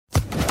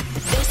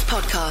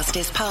podcast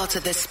is part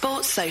of the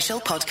Sports Social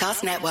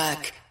Podcast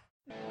Network.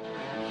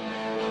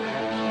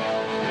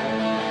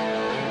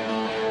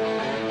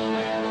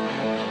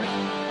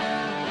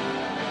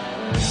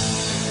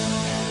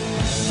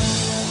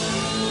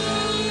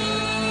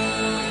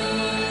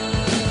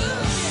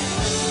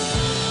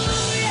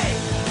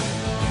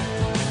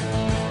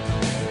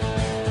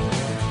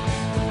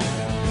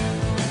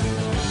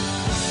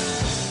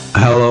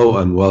 Hello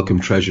and welcome,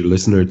 treasured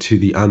listener, to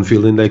the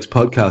Anfield Index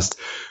podcast,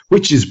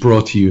 which is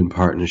brought to you in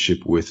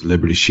partnership with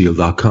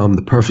LibertyShield.com,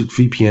 the perfect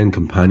VPN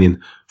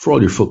companion for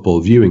all your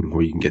football viewing,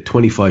 where you can get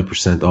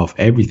 25% off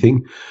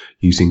everything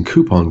using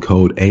coupon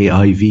code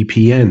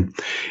AIVPN.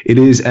 It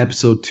is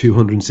episode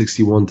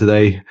 261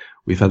 today.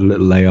 We've had a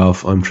little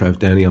layoff. I'm Trev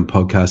Downey. I'm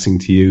podcasting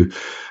to you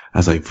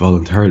as I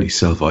voluntarily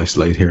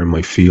self-isolate here in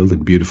my field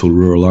in beautiful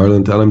rural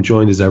Ireland. And I'm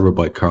joined as ever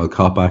by Carl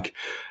Kopak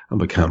and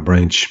by Cam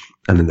Branch,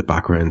 and in the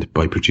background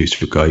by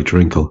producer Guy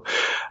Drinkle.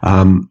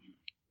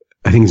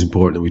 I think it's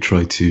important that we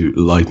try to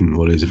lighten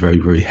what is a very,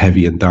 very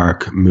heavy and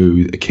dark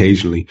mood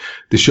occasionally.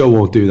 The show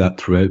won't do that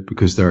throughout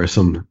because there are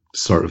some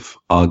sort of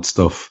odd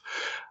stuff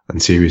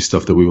and serious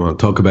stuff that we want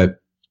to talk about.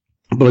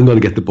 But I'm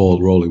going to get the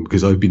ball rolling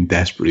because I've been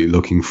desperately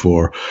looking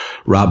for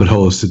rabbit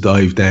holes to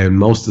dive down.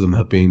 Most of them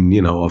have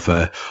been, of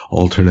a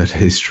alternate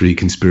history,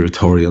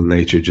 conspiratorial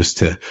nature, just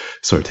to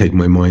sort of take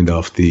my mind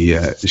off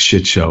the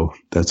shit show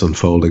that's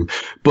unfolding.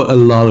 But a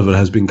lot of it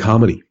has been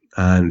comedy.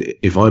 And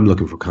if I'm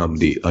looking for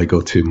comedy, I go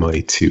to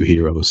my two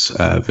heroes,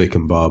 Vic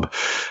and Bob.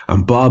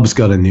 And Bob's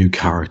got a new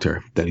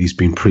character that he's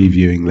been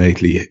previewing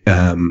lately.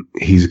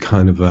 He's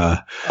kind of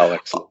a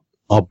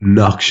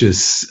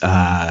obnoxious,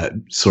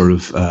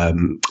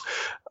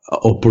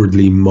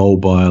 upwardly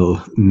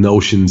mobile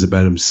notions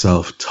about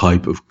himself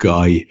type of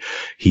guy.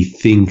 He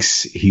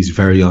thinks he's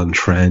very on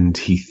trend.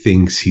 He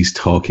thinks he's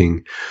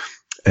talking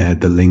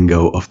the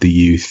lingo of the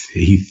youth.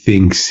 He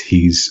thinks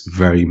he's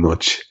very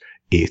much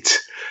it.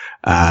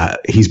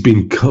 He's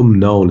become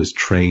known as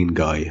Train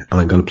Guy, and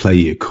I'm going to play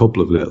you a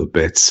couple of little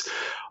bits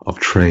of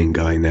Train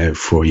Guy now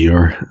for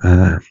your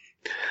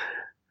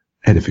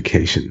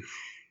edification.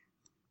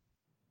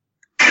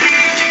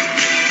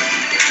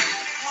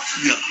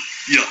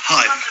 Yeah,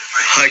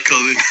 hi,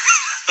 Colin.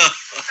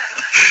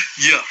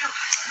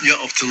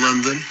 yeah, off to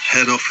London,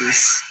 head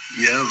office.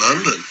 Yeah,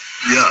 London.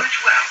 Yeah,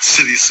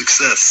 city of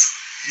success.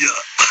 Yeah,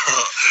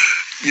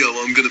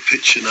 well, I'm going to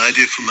pitch an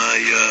idea for my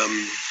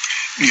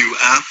new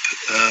app.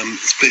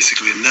 It's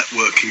basically a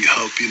networking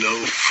hub,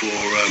 for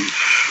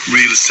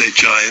real estate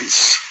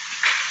giants.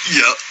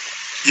 Yeah,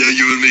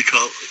 you and me,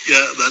 Carl.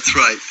 Yeah, that's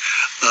right.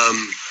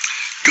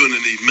 Going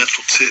to need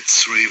metal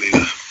tits, really,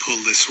 to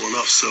pull this one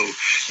off, so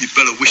you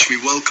better wish me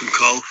welcome,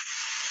 Carl.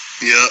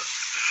 Yeah,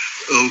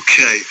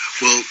 okay,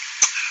 well,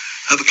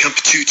 have a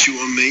cappuccino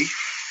on me.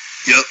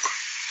 Yep.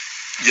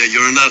 Yeah,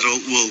 you're an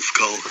adult wolf,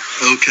 Carl.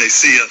 Okay,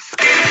 see ya.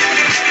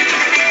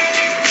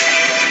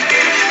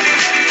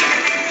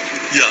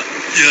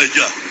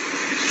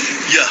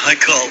 Yeah, hi,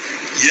 Carl.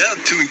 Yeah,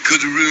 I'm doing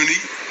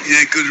Goodaroonie.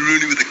 Yeah,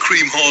 Goodaroonie with a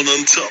cream horn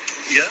on top.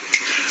 Yeah.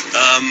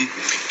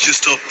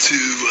 Just up to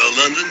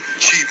London,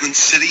 Achievement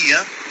City,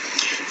 yeah?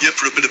 Yeah,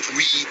 for a bit of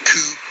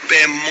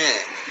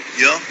recoupement,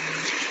 yeah?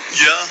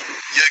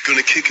 Yeah,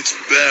 gonna kick its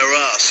bare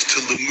ass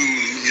till the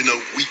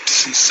moon,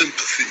 weeps in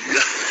sympathy,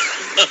 yeah?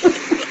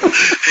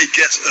 Hey,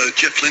 guess,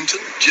 Jeff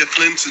Linton? Jeff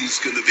Linton's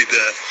gonna be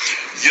there.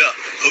 Yeah,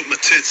 hope my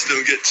tits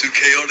don't get too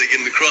chaotic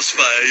in the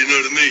crossfire, you know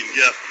what I mean?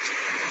 Yeah,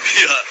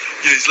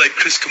 he's like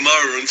Chris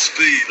Kamara on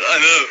Speed. I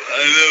know,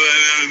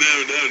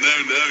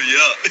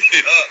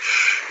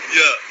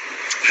 yeah.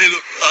 Hey,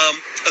 look,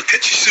 I'll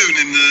catch you soon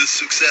in the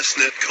Success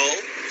Net call.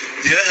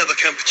 Yeah, have a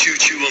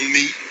cappuccino on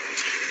me.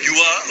 You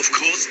are, of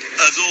course,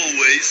 as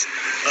always,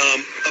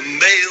 a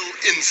male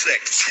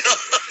insect.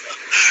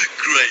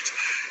 Great.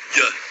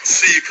 Yeah,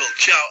 see you, Cole.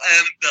 Ciao,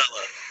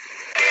 Annabella.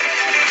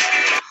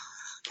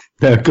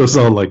 Yeah, it goes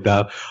on like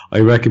that. I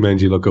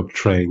recommend you look up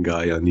Train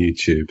Guy on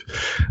YouTube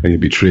and you'll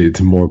be treated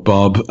to more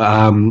Bob.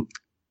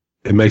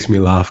 It makes me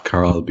laugh,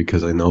 Carl,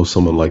 because I know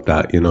someone like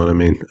that, you know what I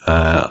mean?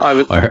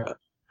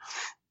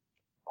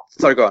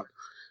 Sorry, go on.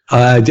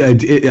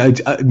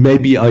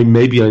 Maybe I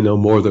know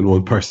more than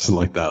one person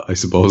like that, I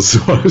suppose,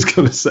 is what I was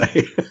going to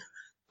say.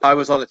 I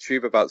was on a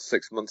tube about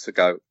 6 months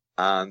ago,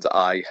 and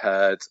I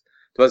heard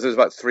there was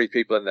about three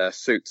people in their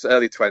suits,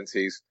 early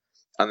 20s,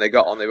 and they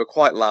got on. They were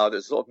quite loud. It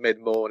was a sort of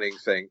mid-morning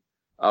thing.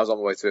 I was on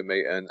my way to a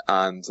meeting,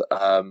 and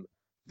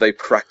they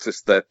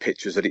practiced their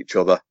pitches at each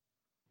other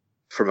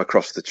from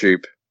across the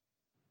tube.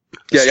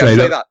 Yeah, say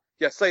that.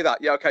 Yeah, say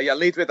that. Yeah, okay, yeah,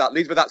 lead with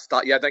that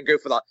start. Yeah, then go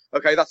for that.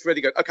 Okay, that's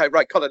really good. Okay,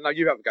 right, Colin, now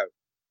you have a go.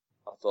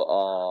 I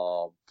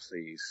thought,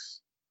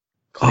 please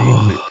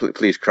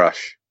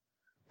crash.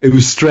 It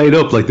was straight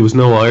up, like there was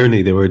no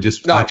irony. They were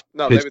just no,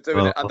 they were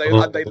doing it, and they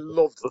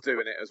loved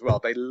doing it as well.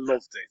 They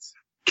loved it.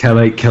 Can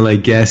I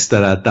guess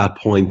that at that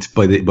point,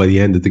 by the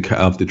end of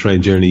the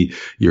train journey,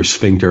 your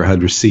sphincter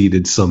had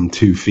receded some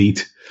 2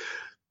 feet?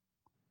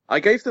 I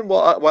gave them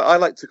what I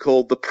like to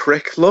call the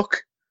prick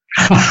look.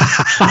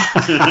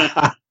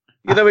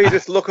 You know, where you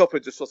just look up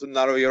and just sort of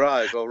narrow your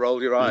eyes or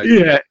roll your eyes.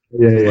 Yeah.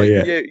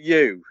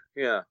 You.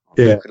 I'm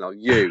looking at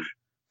you.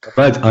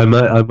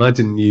 I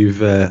imagine you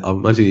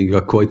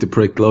got quite the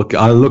prick look.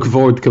 I'm looking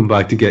forward to come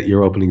back to get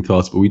your opening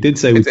thoughts, but we did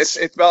say I was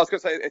going to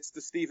say it's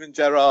the Steven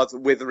Gerrard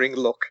withering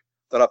look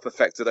that I've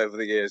perfected over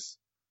the years.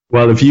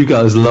 Well, if you've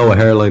got as low a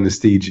hairline as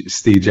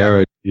Steve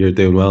Gerrard, you're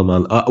doing well,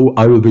 man.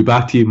 I will be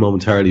back to you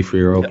momentarily for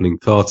your opening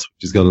thoughts,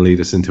 which is going to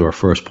lead us into our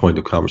first point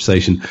of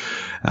conversation.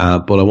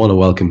 But I want to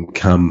welcome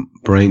Cam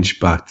Branch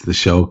back to the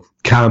show.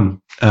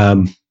 Cam,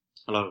 hello.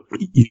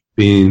 You've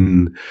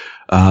been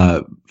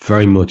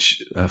very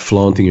much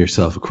flaunting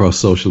yourself across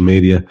social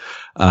media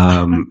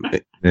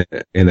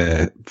in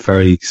a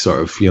very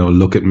sort of,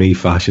 look at me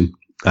fashion.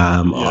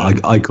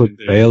 I couldn't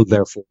fail,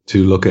 therefore,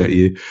 to look at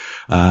you.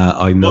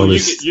 I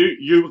noticed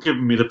you were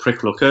giving me the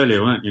prick look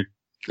earlier, weren't you?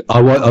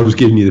 I was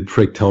giving you the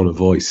prick tone of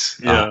voice.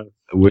 Yeah,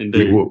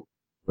 we're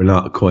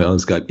not quite on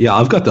Skype. Yeah,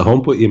 I've got the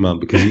hump with you, man,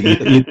 because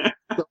you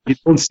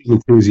don't seem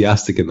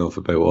enthusiastic enough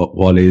about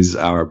what is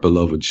our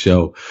beloved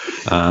show.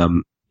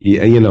 Obviously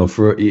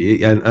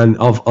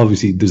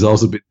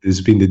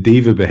there's been the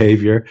diva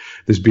behavior,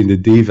 there's been the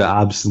diva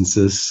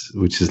absences,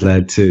 which has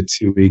led to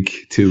two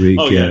week.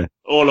 Oh, yeah.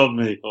 All on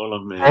me. All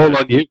on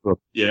you, bro.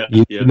 Yeah.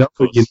 You know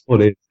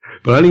what it is.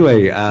 But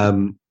anyway,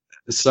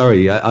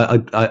 sorry, I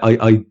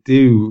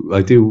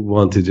do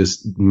want to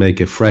just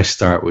make a fresh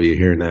start with you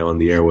here now on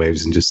the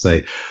airwaves and just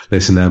say,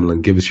 listen,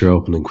 Emlyn, give us your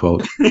opening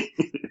quote.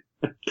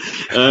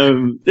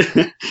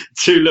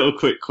 Two little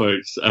quick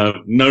quotes,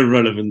 no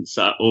relevance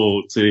at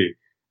all to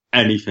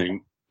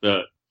anything,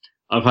 but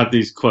I've had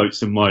these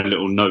quotes in my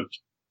little notes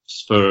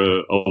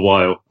for a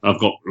while. I've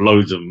got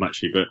loads of them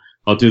actually, but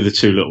I'll do the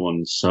two little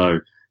ones.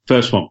 So,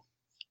 first one: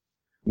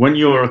 when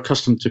you're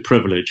accustomed to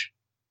privilege,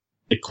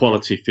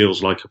 equality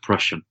feels like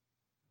oppression.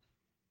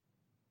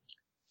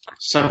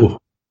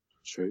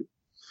 True.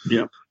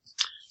 Yeah.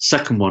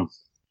 Second one: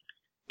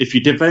 if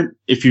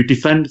you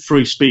defend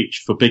free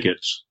speech for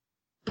bigots,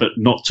 but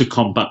not to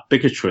combat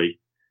bigotry,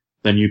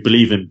 then you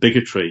believe in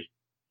bigotry,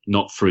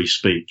 not free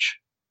speech.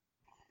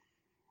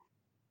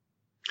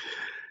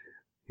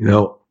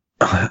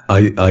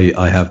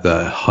 I have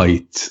the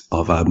height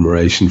of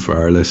admiration for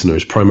our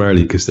listeners,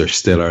 primarily because they're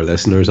still our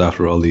listeners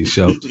after all these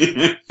shows.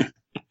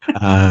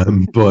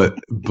 But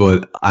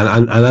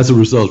as a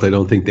result, I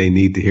don't think they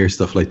need to hear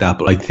stuff like that.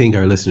 But I think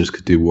our listeners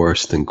could do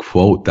worse than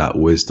quote that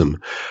wisdom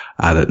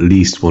at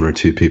least one or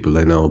two people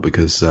they know,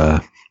 because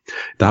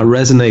that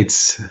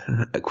resonates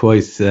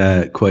quite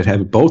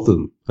heavy. Both of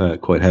them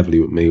quite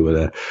heavily with me. With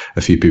a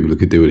few people who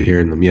could do it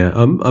hearing them. Yeah,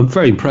 I'm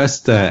very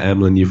impressed,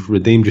 Emlyn. You've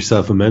redeemed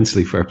yourself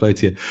immensely. Fair play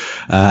to you.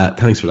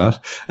 Thanks for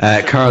that,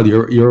 Carl.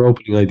 Your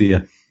opening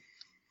idea.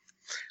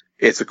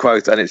 It's a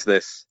quote, and it's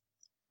this: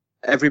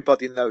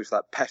 everybody knows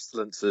that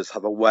pestilences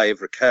have a way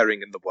of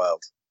recurring in the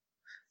world.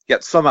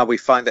 Yet somehow we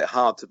find it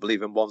hard to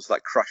believe in ones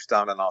that crash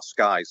down on our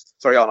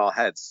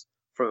heads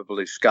from a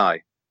blue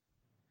sky.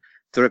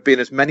 There have been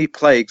as many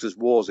plagues as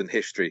wars in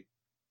history,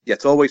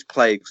 yet always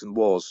plagues and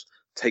wars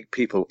take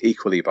people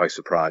equally by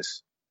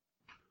surprise.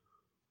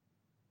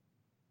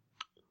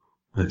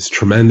 It's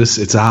tremendous.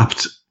 It's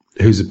apt.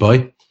 Who's it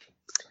by?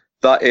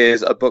 That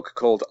is a book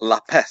called La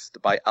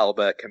Peste by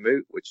Albert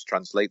Camus, which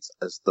translates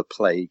as The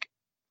Plague.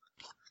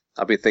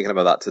 I've been thinking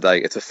about that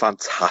today. It's a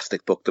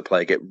fantastic book, The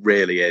Plague. It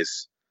really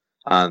is.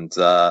 And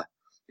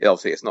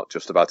obviously it's not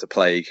just about a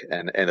plague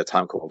in a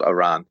town called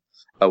Oran,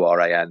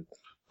 O-R-A-N.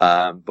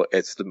 But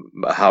it's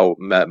how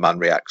man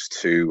reacts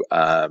to,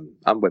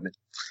 and women,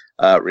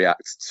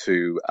 react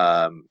to,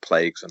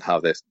 plagues, and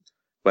how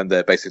when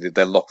they're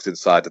locked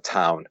inside a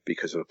town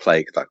because of a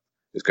plague that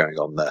is going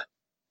on there.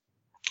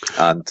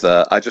 And,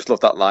 I just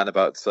love that line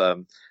about,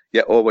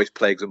 always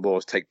plagues and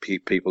wars take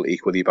people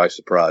equally by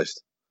surprise.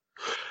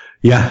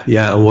 Yeah.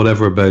 And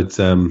whatever about,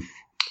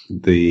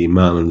 the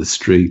man on the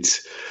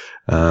street,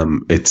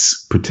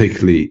 it's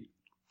particularly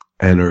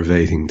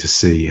enervating to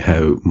see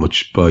how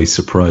much by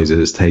surprise it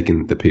has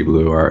taken the people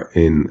who are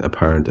in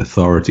apparent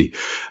authority.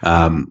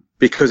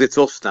 Because it's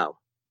us now.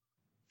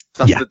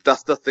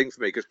 That's the thing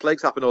for me, because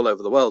plagues happen all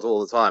over the world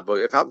all the time. But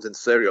if it happens in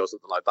Syria or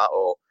something like that,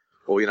 or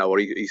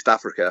East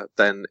Africa,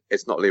 then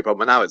it's not really a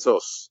problem. And now it's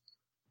us.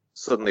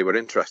 Suddenly we're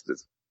interested.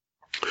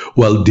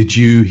 Well, did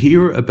you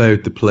hear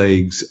about the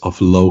plagues of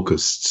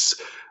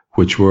locusts,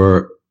 which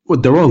they're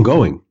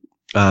ongoing,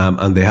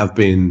 and they have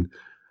been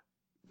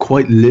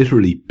quite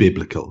literally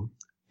biblical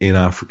in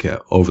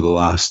Africa over the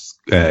last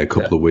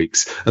couple of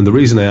weeks. And the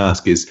reason I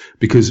ask is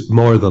because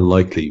more than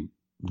likely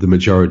the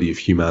majority of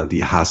humanity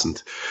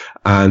hasn't.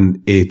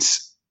 And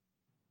it's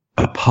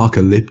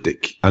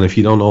apocalyptic. And if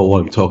you don't know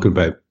what I'm talking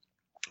about,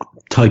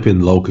 type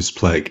in locust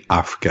plague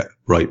Africa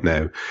right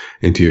now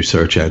into your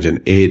search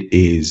engine. It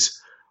is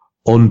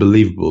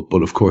unbelievable.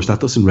 But of course,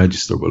 that doesn't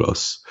register with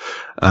us.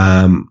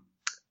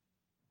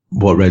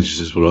 What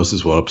registers with us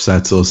is what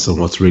upsets us, and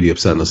what's really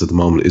upsetting us at the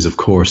moment is, of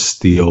course,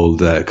 the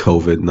old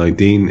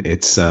COVID-19.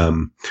 It's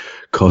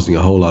causing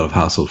a whole lot of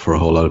hassle for a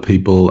whole lot of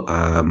people.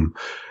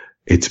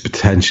 It's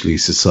potentially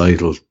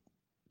societal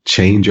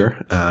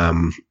changer.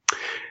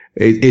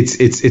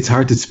 It's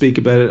hard to speak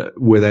about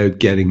it without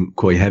getting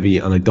quite heavy,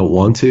 and I don't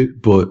want to.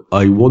 But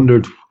I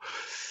wondered,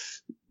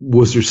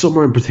 was there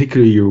somewhere in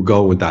particular you were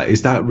going with that?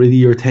 Is that really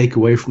your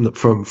takeaway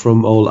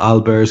from old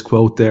Albert's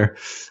quote there?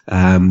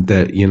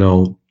 That, you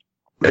know,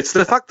 it's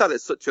the fact that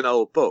it's such an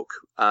old book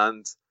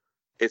and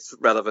it's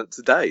relevant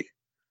today.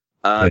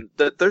 And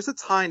there's a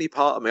tiny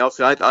part of me.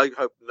 Obviously, I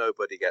hope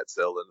nobody gets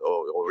ill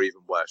or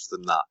even worse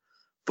than that.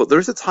 But there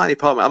is a tiny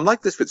part of me. I'm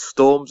like this with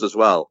storms as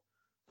well.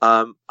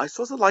 I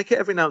sort of like it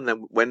every now and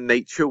then when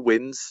nature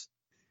wins.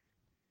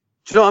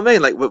 Do you know what I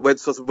mean? Like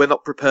we're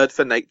not prepared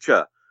for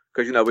nature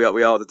because, you know,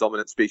 we are the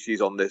dominant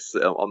species on this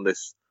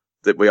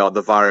that we are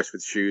the virus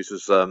with shoes,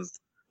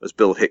 as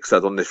Bill Hicks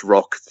said, on this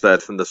rock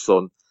third from the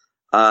sun.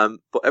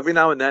 But every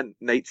now and then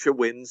nature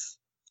wins,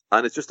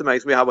 and it's just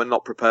amazed me how we're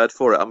not prepared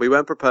for it. And we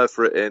weren't prepared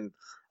for it in.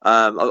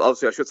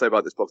 Obviously, I should say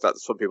about this book that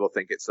some people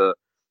think it's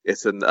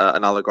an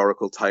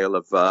allegorical tale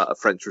of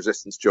French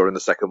resistance during the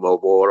Second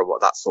World War or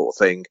that sort of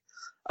thing.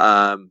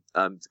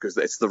 Because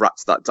it's the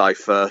rats that die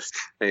first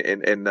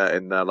in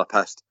La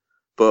Peste.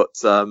 But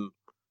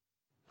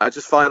I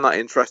just find that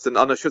interesting,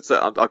 and I should say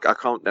I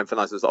can't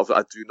emphasize this. I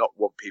do not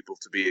want people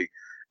to be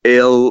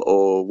ill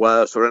or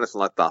worse or anything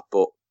like that.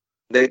 But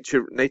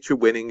nature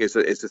winning is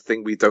a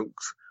thing we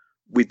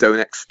don't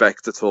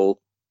expect at all,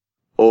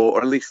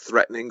 or at least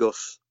threatening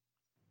us.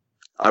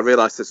 I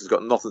realise this has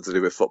got nothing to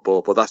do with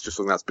football, but that's just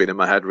something that's been in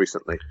my head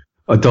recently.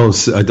 I don't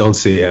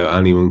see how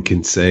anyone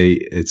can say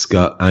it's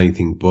got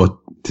anything but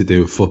to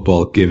do with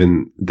football,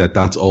 given that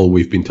that's all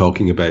we've been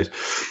talking about.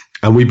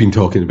 And we've been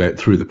talking about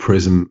through the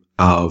prism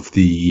of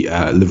the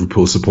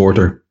Liverpool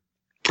supporter.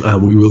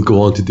 And we will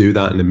go on to do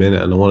that in a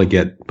minute. And I want to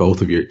get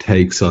both of your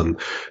takes on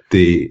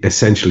the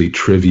essentially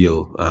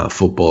trivial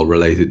football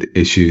related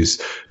issues,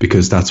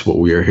 because that's what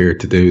we are here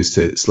to do, is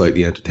to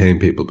slightly entertain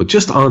people. But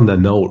just on the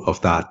note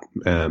of that,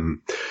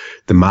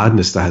 the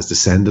madness that has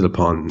descended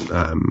upon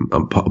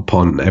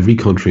every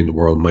country in the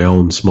world, my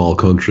own small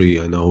country.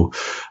 I know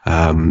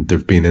there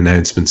have been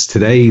announcements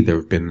today. There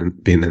have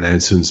been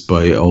announcements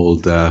by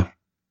old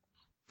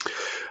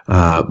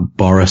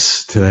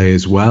Boris today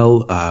as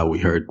well. We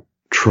heard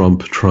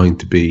Trump trying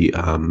to be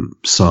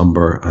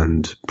somber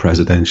and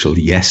presidential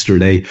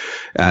yesterday.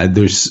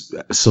 There's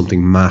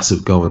something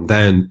massive going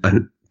down,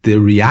 and the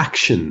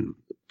reaction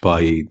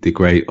by the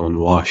great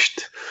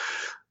unwashed,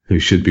 who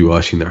should be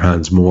washing their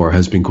hands more,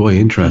 has been quite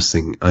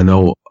interesting. I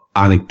know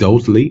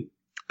anecdotally,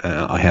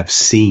 I have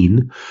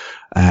seen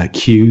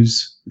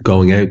queues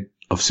going out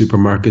of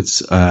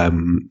supermarkets.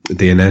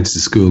 They announced the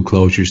school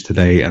closures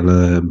today,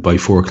 and by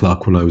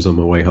 4:00 when I was on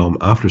my way home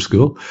after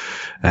school,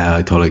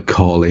 I thought I'd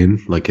call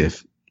in like an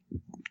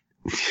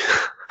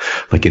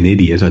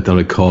idiot. I thought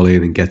I'd call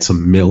in and get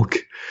some milk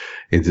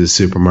into the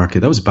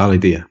supermarket. That was a bad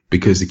idea,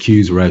 because the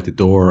queues were out the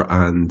door,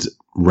 and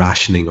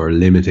rationing or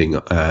limiting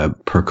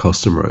per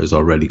customer is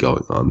already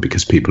going on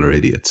because people are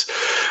idiots.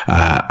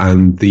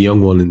 And the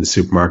young one in the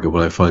supermarket,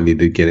 when I finally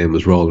did get in,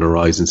 was rolling her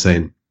eyes and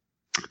saying,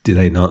 "Did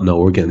I not know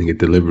we're getting a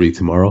delivery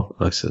tomorrow?"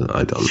 I said,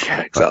 "I don't know."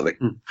 Yeah, exactly.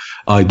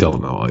 I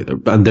don't know either.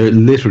 And they're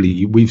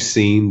literally, we've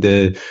seen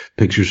the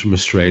pictures from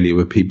Australia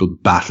with people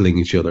battling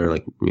each other,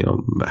 like, you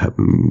know,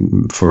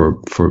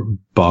 for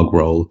bog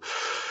roll.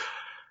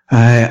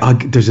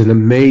 There's an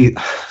amazing,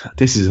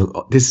 this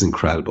is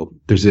incredible.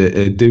 There's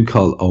a dude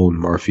called Owen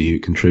Murphy who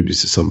contributes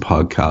to some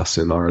podcasts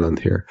in Ireland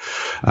here.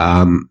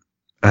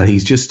 And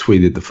he's just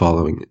tweeted the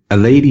following: "A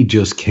lady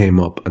just came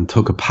up and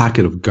took a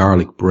packet of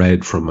garlic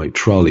bread from my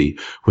trolley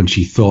when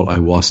she thought I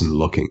wasn't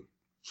looking."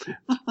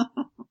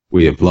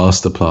 We have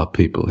lost the plot,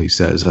 people, he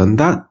says. And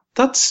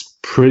that's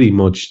pretty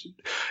much,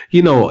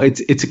 you know,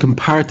 it's a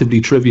comparatively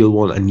trivial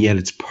one, and yet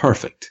it's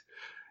perfect.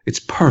 It's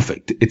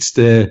perfect. It's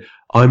the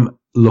I'm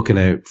looking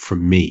out for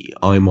me,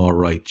 I'm all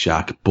right,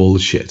 Jack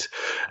bullshit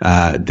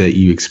that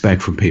you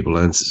expect from people,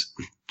 and it's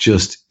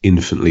just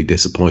infinitely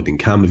disappointing.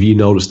 Cam, have you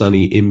noticed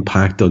any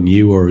impact on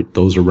you or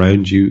those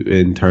around you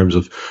in terms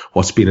of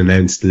what's been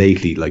announced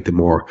lately, like the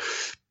more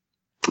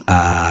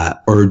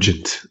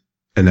urgent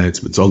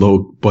announcements? Although,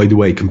 by the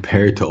way,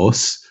 compared to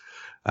us,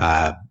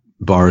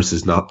 Boris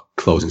is not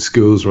closing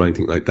schools or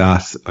anything like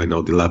that. I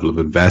know the level of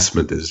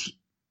investment is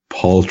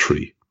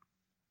paltry.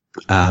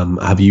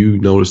 Have you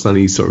noticed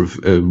any sort of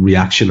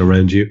reaction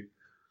around you?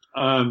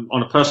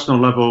 On a personal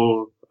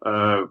level,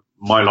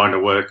 my line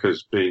of work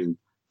has been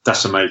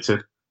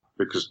decimated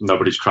because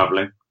nobody's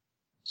travelling.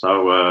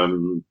 So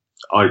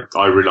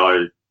I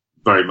rely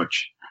very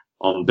much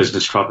on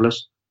business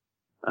travellers,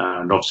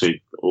 and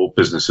obviously all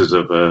businesses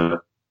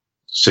have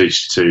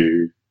ceased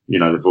to, you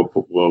know, they've all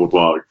put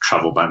worldwide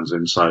travel bans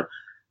in. So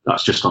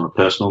that's just on a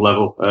personal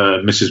level.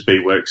 Mrs. B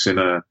works in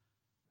a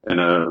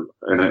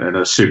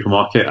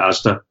supermarket,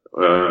 Asda.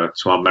 To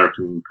our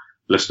American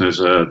listeners,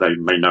 they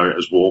may know it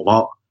as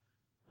Walmart.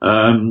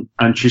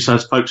 And she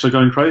says folks are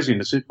going crazy in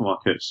the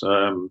supermarkets.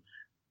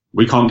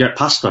 We can't get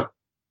pasta.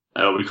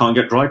 We can't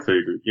get dry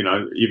food. You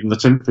know, even the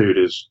tin food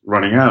is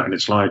running out. And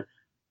it's like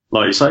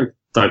you say,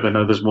 don't they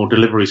know there's more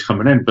deliveries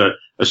coming in? But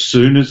as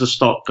soon as the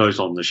stock goes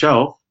on the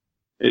shelf,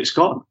 it's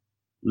gone.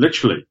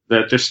 Literally.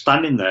 They're just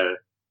standing there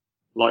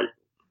like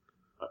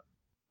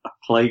a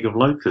plague of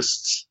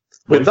locusts.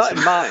 With that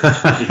in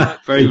mind,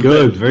 Very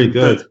good, very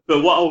good.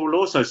 But what I will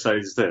also say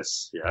is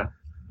this,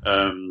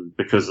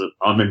 because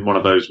I'm in one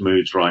of those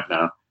moods right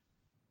now.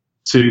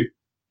 To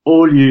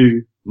all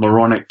you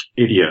moronic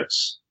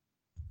idiots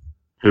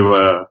who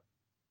are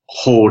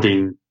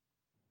hoarding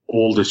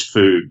all this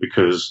food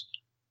because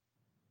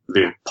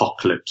the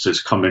apocalypse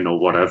is coming or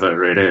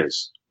whatever it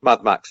is.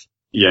 Mad Max.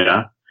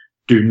 Yeah.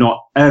 Do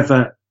not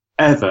ever,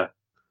 ever,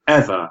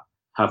 ever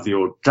have the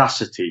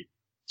audacity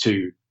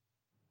to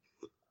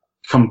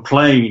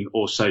complain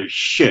or say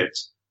shit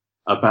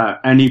about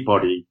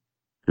anybody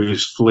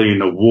who's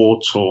fleeing a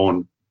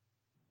war-torn,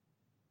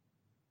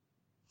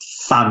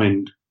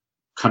 famined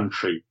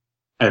country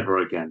ever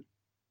again,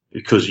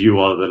 because you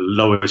are the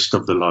lowest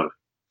of the low.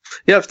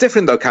 Yeah, it's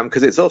different though, Cam,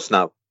 because it's us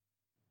now.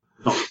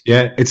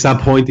 Yeah, it's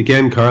that point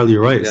again, Carl.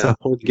 You're right. It's Yeah. that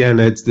point again.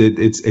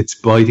 It's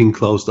biting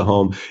close to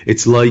home.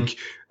 It's like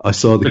I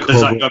saw the But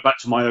does cover. that go back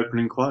to my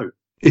opening quote?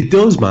 It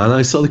does, man.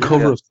 I saw the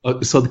cover Yeah. of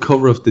I saw the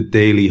cover of the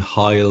Daily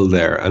Heil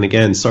there. And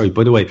again, sorry,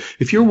 by the way,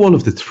 if you're one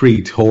of the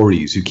 3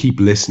 Tories who keep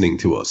listening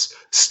to us,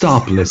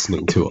 stop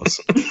listening to us.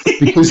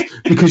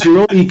 because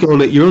you're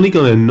only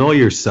gonna annoy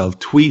yourself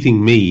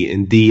tweeting me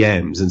in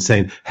DMs and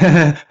saying ha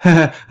ha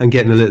ha and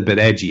getting a little bit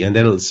edgy, and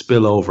then it'll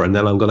spill over, and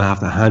then I'm gonna have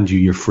to hand you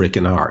your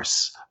frickin'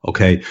 arse.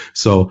 Okay,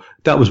 so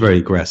that was very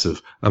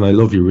aggressive, and I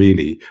love you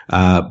really.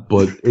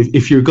 But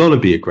if you're gonna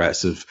be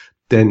aggressive,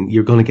 then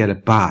you're going to get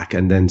it back,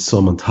 and then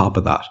some on top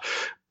of that.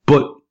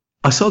 But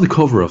I saw the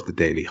cover of the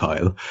Daily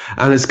Heil,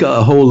 and it's got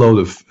a whole load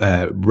of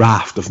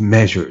raft of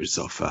measures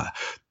of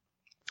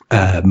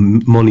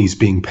monies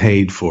being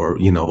paid for,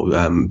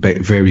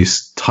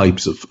 various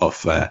types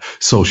of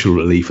social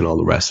relief and all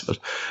the rest of it.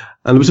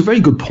 And there was a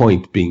very good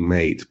point being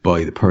made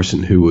by the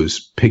person who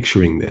was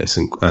picturing this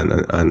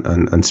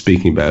and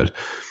speaking about it.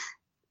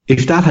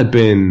 If that had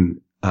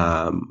been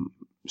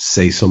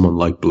say someone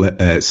like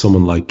Corbyn,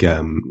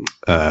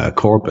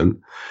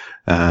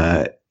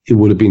 it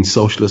would have been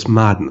socialist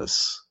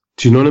madness.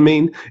 Do you know what I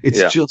mean?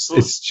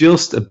 It's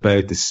just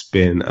about the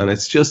spin, and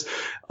it's just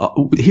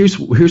here's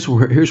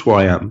where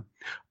I am,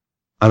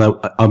 and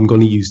I'm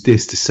going to use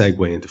this to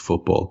segue into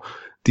football.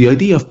 The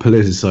idea of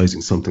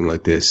politicizing something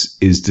like this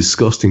is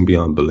disgusting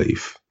beyond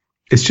belief.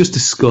 It's just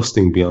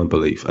disgusting beyond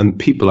belief, and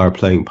people are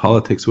playing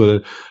politics with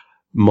it.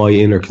 My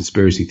inner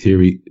conspiracy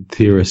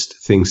theorist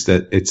thinks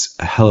that it's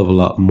a hell of a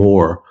lot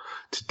more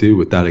to do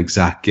with that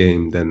exact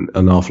game than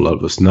an awful lot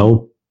of us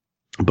know.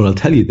 But I'll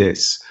tell you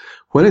this,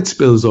 when it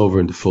spills over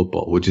into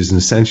football, which is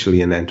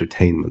essentially an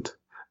entertainment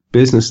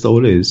business though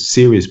it is,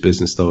 serious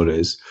business though it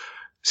is,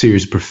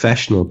 serious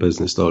professional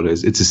business though it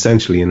is, it's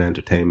essentially an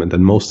entertainment.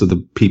 And most of the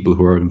people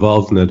who are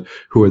involved in it,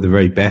 who are the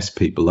very best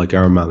people, like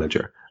our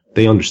manager,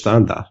 they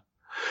understand that.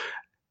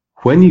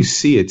 When you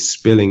see it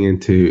spilling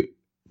into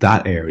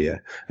that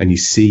area, and you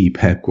see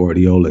Pep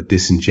Guardiola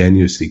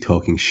disingenuously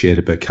talking shit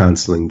about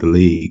cancelling the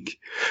league,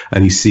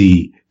 and you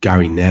see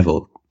Gary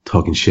Neville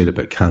talking shit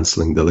about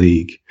cancelling the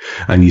league,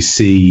 and you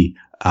see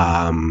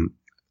Ole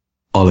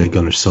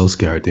Gunnar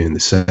Solskjaer doing the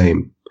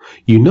same,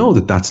 you know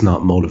that that's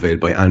not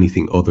motivated by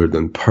anything other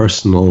than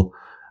personal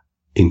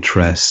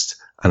interest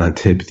and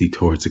antipathy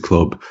towards the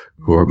club,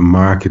 who are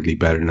markedly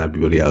better than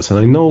everybody else. And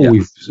I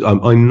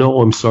know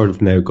I'm sort of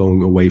now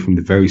going away from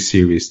the very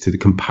serious to the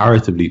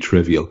comparatively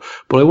trivial,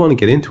 but I want to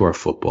get into our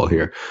football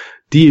here.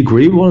 Do you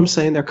agree with what I'm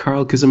saying there,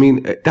 Carl? Because I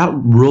mean, that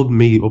rubbed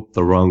me up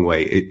the wrong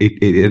way.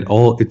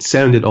 It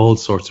sounded all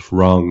sorts of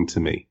wrong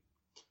to me.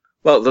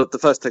 Well, the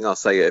first thing I'll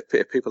say,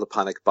 if people are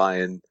panic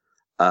buying,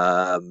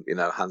 hand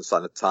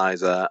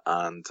sanitizer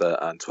and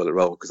toilet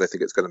roll because they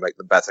think it's going to make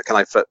them better, can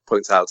I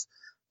point out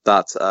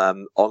that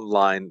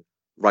online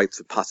rites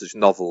of passage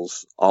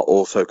novels are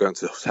also going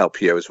to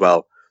help you as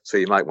well. So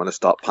you might want to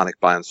start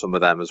panic buying some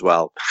of them as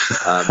well,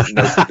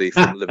 notably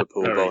from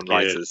Liverpool-born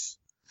writers,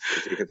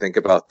 if you can think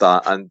about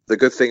that. And the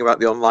good thing about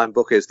the online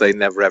book is they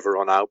never ever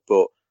run out,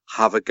 but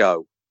have a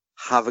go.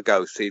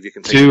 See if you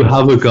can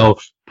have a go.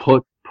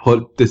 Put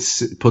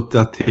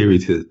that theory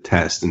to the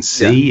test and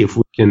see if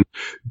we can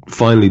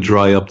finally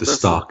dry up the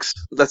stocks.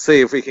 Let's see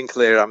if we can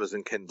clear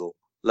Amazon Kindle.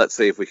 Let's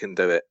see if we can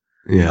do it.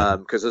 Yeah.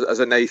 Because as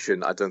a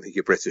nation, I don't think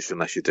you're British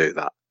unless you do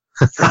that.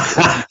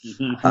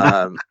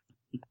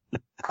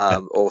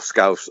 Or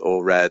Scouse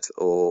or Red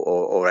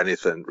or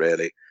anything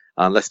really.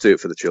 And let's do it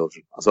for the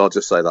children. So I'll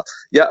just say that.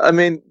 Yeah, I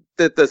mean,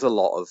 there's a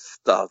lot of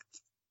stuff.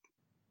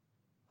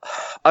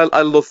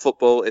 I love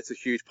football. It's a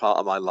huge part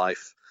of my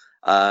life.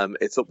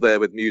 It's up there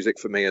with music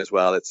for me as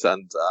well.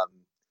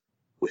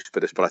 Wish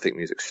for this, but I think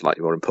music's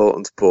slightly more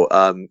important.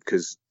 But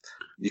because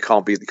you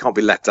can't be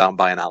let down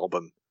by an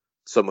album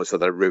so much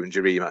that it ruins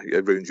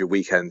your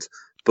weekend.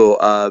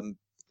 But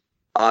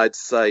I'd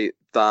say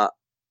that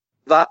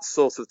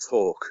sort of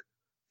talk,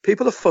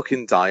 people are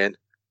fucking dying.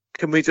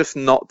 Can we just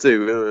not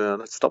do?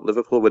 Let's stop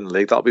Liverpool winning the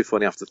league. That'll be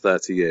funny after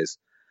 30 years.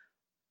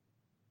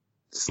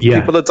 Yeah.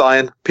 People are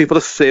dying. People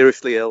are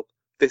seriously ill.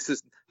 This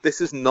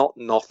is not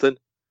nothing.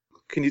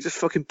 Can you just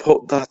fucking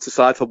put that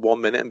aside for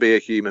 1 minute and be a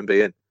human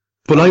being?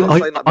 But I'm not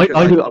saying that because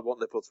I do. want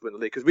Liverpool to win the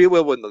league, because we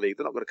will win the league.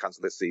 They're not going to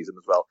cancel this season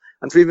as well.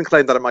 And to even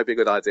claim that it might be a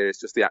good idea is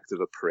just the act of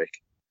a prick.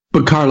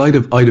 But Carl, I'd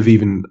have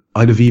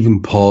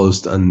even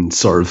paused and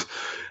sort of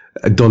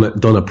done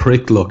a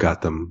prick look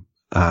at them,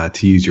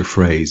 to use your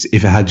phrase,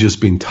 if it had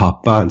just been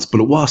top bands.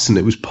 But it wasn't.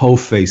 It was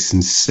po-faced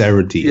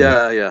sincerity.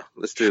 Yeah.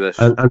 Let's do this.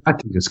 And that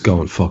can just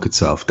go and fuck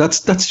itself.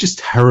 That's just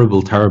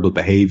terrible, terrible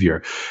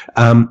behaviour.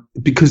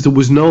 Because there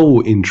was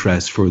no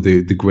interest for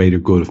the greater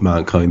good of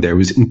mankind there. It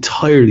was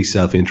entirely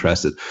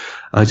self-interested.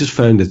 I just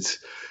found it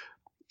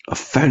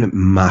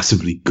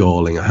massively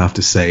galling, I have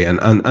to say.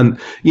 And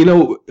you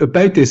know,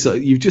 about this,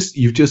 you've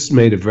just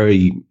made a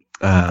very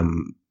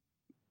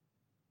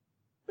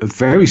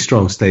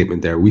strong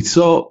statement there. We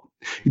saw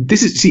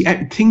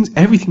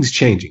everything's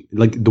changing.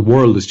 Like the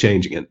world is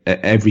changing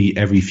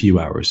every few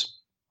hours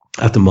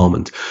at the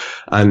moment.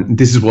 And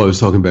this is what I was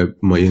talking about,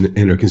 my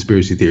inner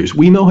conspiracy theories.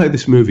 We know how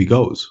this movie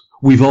goes.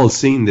 We've all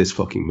seen this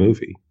fucking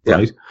movie,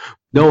 right?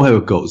 Know how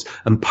it goes.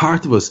 And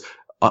part of us,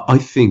 I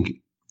think,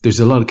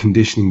 there's a lot of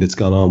conditioning that's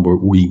gone on where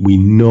we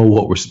know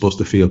what we're supposed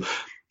to feel.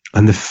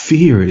 And the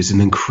fear is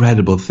an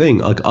incredible thing.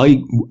 Like,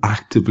 I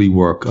actively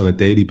work on a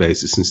daily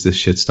basis since this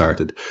shit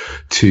started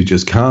to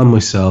just calm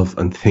myself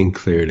and think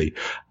clearly.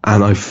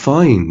 And I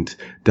find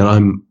that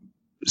I'm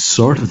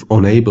sort of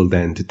unable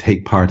then to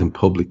take part in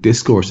public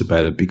discourse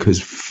about it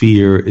because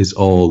fear is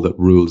all that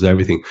rules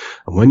everything.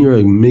 And when your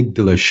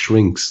amygdala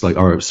shrinks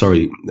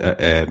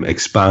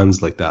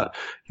expands like that,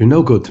 you're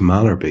no good to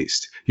man or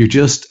beast. You're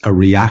just a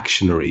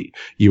reactionary.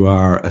 You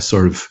are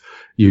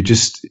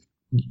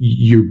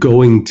you're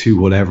going to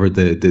whatever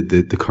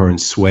the current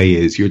sway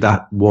is. You're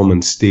that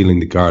woman stealing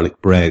the garlic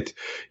bread.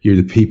 You're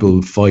the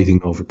people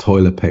fighting over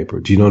toilet paper.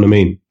 Do you know what I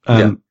mean?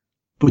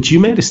 But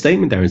you made a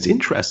statement there. It's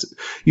interesting.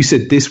 You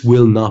said this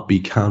will not be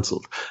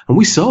cancelled. And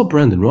we saw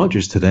Brendan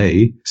Rodgers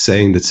today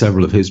saying that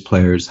several of his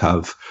players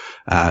have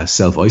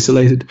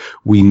self-isolated.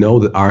 We know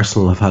that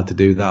Arsenal have had to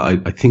do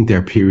that. I think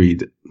their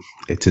period,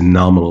 it's a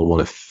nominal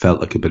one. It felt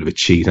like a bit of a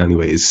cheat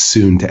anyway. Is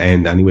soon to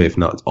end anyway, if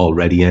not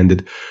already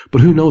ended.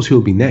 But who knows who'll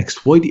be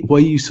next? Why are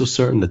you so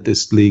certain that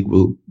this league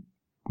will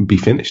be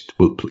finished,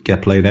 will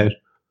get played out?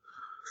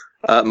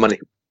 Money.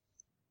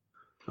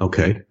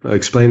 Okay.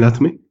 Explain that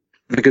to me.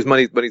 Because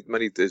money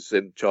is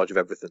in charge of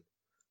everything.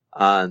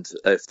 And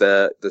if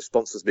the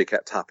sponsors be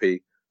kept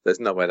happy,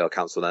 there's no way they'll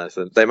cancel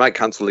anything. They might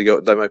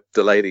they might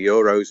delay the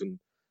Euros and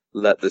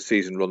let the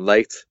season run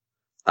late.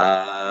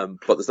 But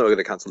there's no way going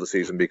to cancel the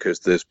season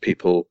because there's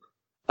people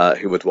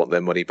who would want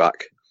their money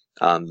back,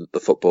 and the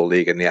Football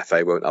League and the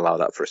FA won't allow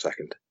that for a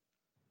second.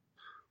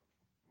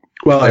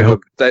 Well, I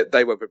hope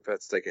they won't be prepared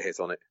to take a hit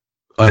on it.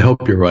 I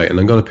hope you're right, and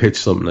I'm going to pitch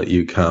something that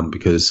you can,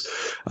 because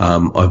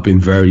I've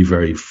been very,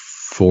 very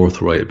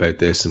forthright about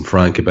this and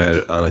frank about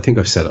it, and I think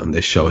I've said it on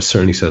this show. I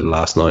certainly said it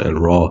last night on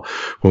Raw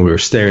when we were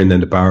staring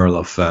down the barrel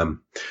of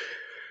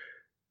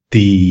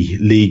the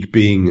league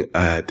being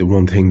the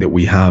one thing that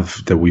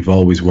we've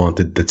always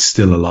wanted that's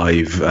still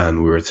alive,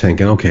 and we were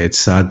thinking, okay, it's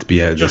sad to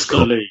be out of this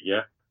cup. League,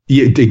 yeah.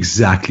 Yeah,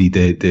 exactly.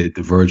 The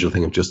Virgil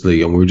thing of just the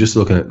league, and we were just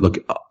looking at. Look,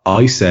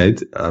 I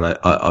said, and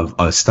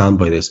I stand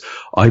by this.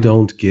 I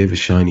don't give a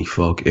shiny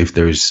fuck if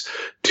there's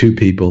two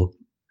people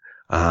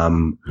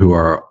who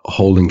are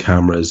holding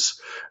cameras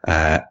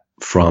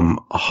from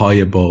high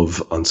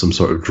above on some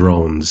sort of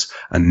drones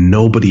and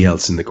nobody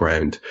else in the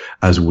ground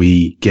as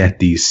we get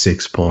these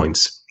 6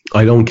 points.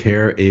 I don't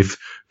care if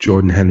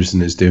Jordan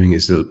Henderson is doing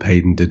his little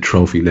patented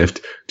trophy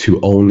lift to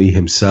only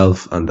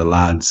himself and the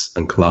lads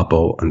and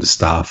Kloppo and the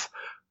staff.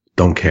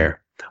 Don't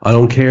care. I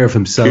don't care if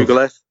himself... Google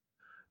Earth.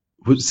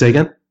 Say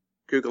again?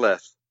 Google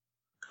Earth.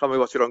 Tell me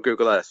watch it on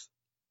Google Earth.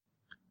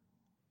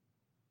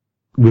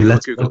 You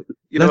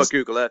know what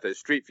Google Earth is?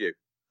 Street View.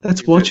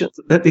 Let's watch it.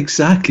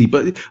 Exactly.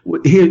 But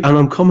here, and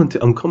I'm coming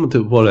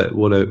to what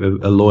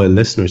a loyal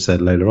listener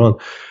said later on.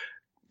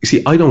 You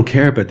see, I don't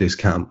care about this,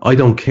 Cam. I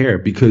don't care,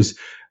 because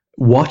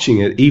watching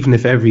it, even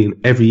if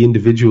every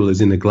individual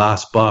is in a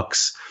glass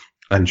box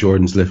and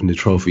Jordan's lifting the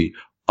trophy,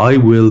 I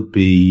will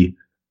be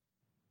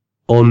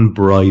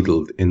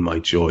unbridled in my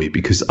joy,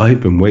 because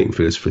I've been waiting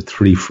for this for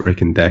 3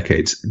 freaking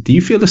decades. Do you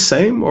feel the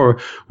same,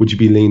 or would you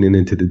be leaning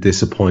into the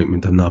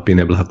disappointment of not being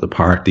able to have the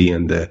party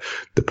and the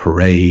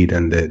parade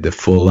and the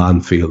full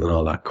Anfield and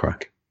all that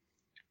crack?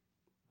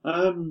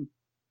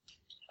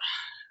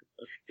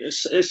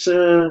 It's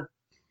a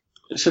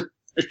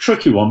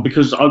tricky one,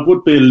 because I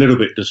would be a little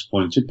bit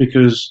disappointed,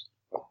 because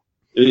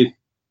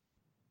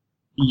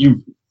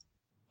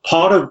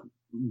part of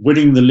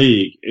winning the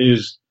league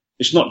is,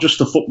 it's not just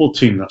the football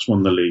team that's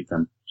won the league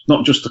then. It's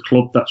not just the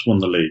club that's won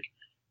the league.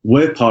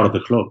 We're part of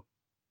the club.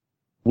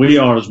 We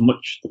are as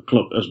much the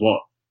club as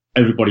what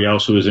everybody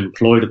else who is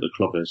employed at the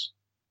club is.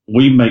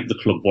 We make the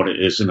club what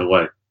it is in a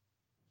way.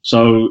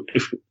 So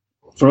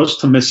for us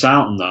to miss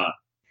out on that,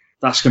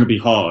 that's going to be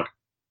hard.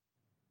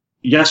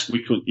 Yes,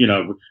 we could,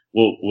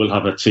 we'll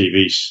have a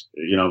TV,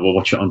 we'll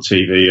watch it on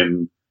TV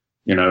and,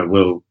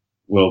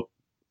 we'll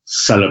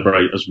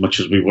celebrate as much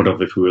as we would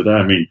have if we were there.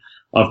 I mean,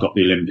 I've got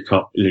the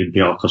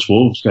Olympiacos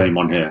Wolves game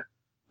on here.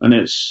 And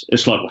it's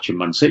like watching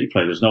Man City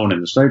play. There's no one in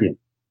the stadium.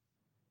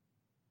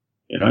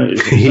 You know,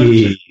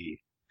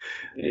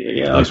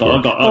 yeah, I've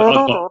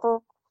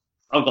got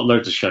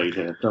loads of shade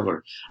here. Don't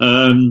worry.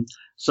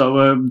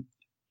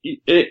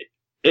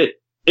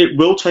 It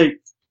will take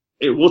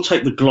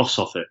the gloss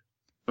off it,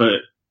 but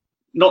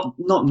no.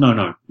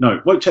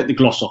 It won't take the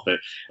gloss off it.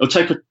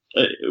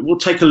 It will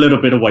take a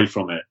little bit away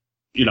from it,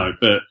 you know.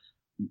 But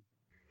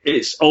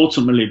it's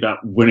ultimately about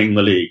winning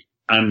the league.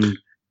 And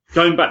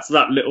going back to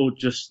that little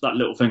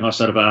thing I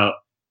said about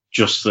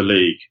just the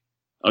league,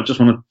 I just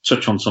want to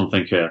touch on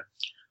something here.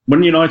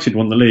 When United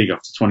won the league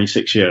after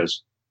 26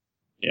 years,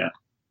 yeah,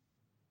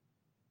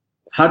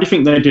 how do you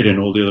think they did in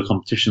all the other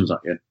competitions that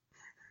year?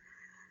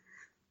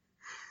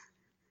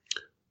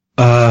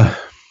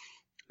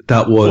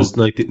 That was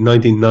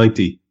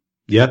 1990.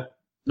 Yeah.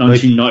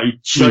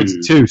 1992.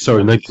 92.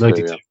 Sorry,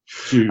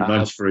 1992.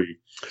 93.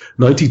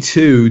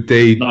 92.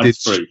 They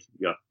 93. did.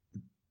 Yeah.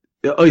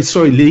 Oh,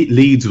 sorry.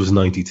 Leeds was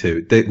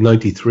 92.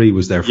 93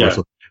 was their first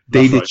one.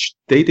 They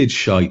did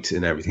shite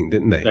and everything,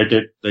 didn't they?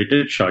 They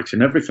did shite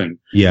and everything.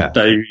 Yeah.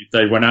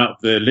 They went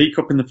out the League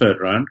Cup in the third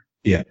round.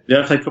 Yeah.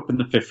 The FA Cup in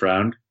the fifth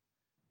round,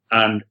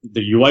 and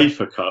the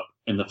UEFA Cup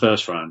in the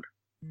first round.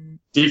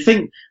 Do you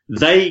think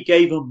they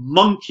gave a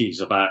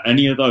monkeys about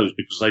any of those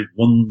because they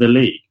won the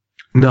league?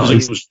 No,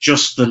 it was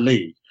just the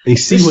league. You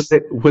see,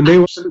 when they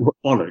were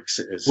bollocks,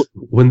 it is.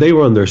 When they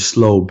were on their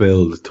slow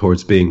build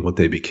towards being what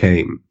they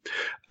became,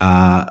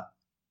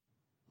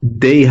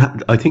 they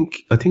had, I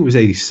think it was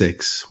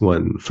 86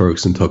 when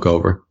Ferguson took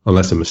over,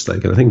 unless I'm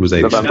mistaken. I think it was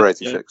 86. November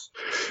 86.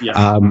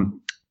 Yeah.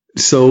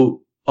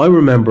 So I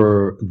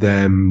remember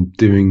them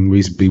doing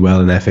reasonably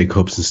well in FA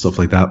Cups and stuff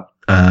like that.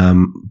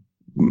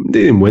 They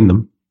didn't win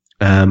them.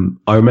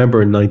 I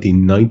remember in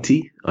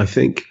 1990, I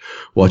think,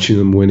 watching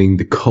them winning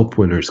the Cup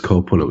Winners'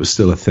 Cup when it was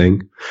still a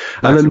thing.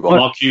 And then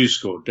Mark Hughes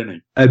scored, didn't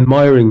he?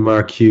 Admiring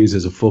Mark Hughes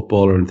as a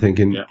footballer and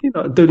thinking, you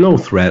know, they're no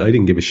threat. I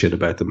didn't give a shit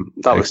about them.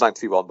 That was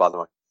 91, by the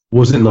way.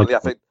 Was it?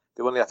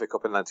 They won the FA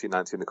Cup in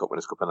 1990 and the Cup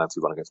Winners' Cup in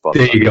 91 against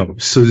Barcelona. There you go.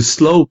 So the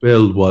slow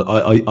build was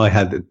I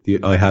had it the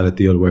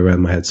other way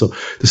around my head. So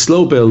the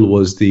slow build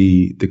was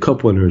the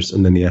Cup Winners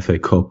and then the FA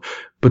Cup.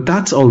 But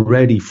that's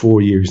already 4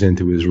 years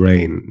into his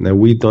reign. Now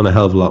we've done a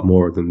hell of a lot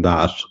more than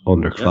that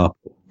under Klopp.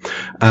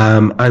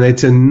 And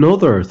it's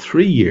another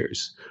 3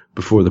 years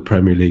before the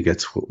Premier League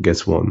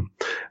gets won.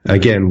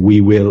 Again,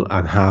 we will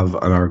and have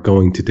and are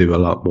going to do a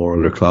lot more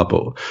under Klopp.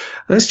 And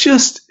it's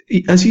just,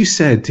 as you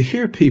said, to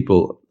hear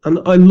people, and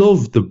I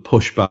love the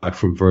pushback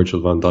from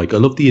Virgil van Dijk. I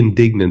love the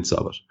indignance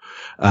of it.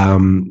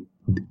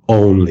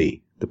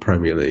 Only the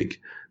Premier League.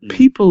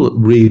 People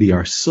really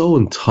are so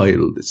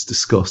entitled. It's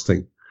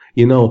disgusting.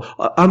 You know,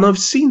 and I've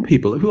seen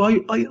people who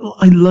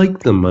I like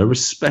them. I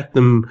respect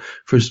them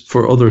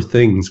for other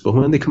things. But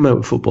when they come out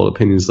with football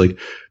opinions like,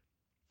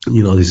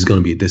 you know, this is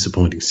going to be a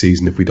disappointing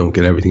season if we don't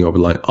get everything over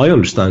the line. I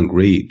understand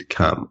greed,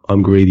 Cam.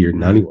 I'm greedier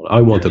than anyone. I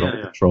wanted all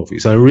the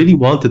trophies. I really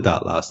wanted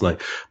that last night.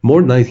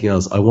 More than anything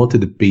else, I wanted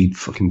to beat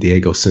fucking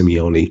Diego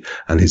Simeone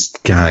and his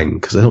gang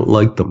because I don't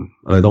like them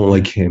and I don't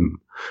like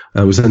him.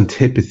 And it was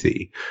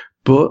antipathy.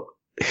 But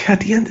at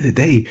the end of the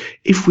day,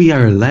 if we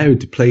are allowed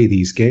to play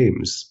these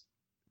games,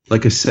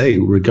 like I say,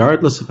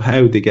 regardless of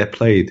how they get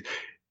played,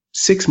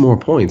 6 more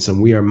points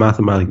and we are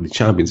mathematically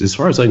champions. As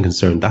far as I'm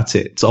concerned, that's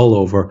it. It's all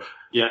over.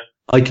 Yeah.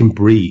 I can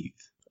breathe.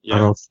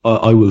 Yeah. And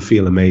I will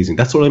feel amazing.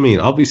 That's what I mean.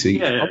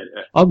 Obviously,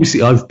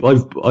 obviously, I've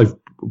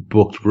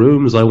booked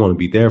rooms. I want to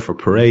be there for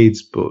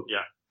parades, but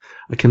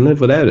I can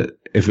live without it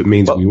if it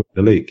means we win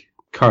the league.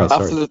 Carl,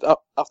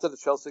 after the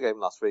Chelsea game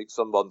last week,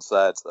 someone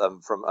said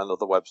from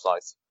another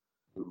website,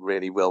 who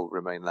really will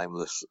remain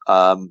nameless,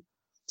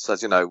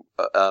 says, you know,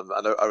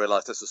 I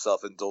realise this is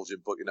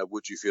self-indulgent, but, you know,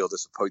 would you feel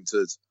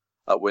disappointed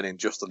at winning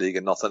just the league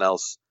and nothing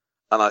else?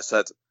 And I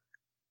said,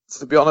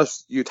 to be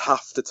honest, you'd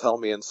have to tell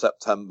me in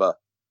September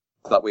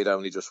that we'd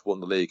only just won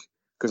the league,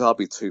 because I'll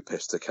be too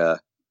pissed to care.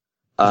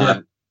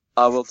 I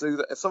will do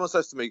that. If someone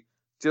says to me,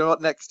 do you know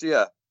what, next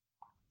year,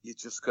 you're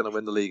just going to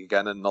win the league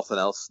again and nothing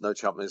else, no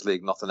Champions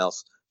League, nothing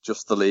else,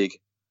 just the league.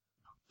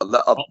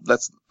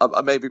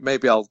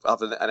 Maybe I'll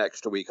have an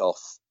extra week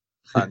off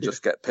and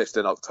just get pissed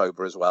in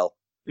October as well.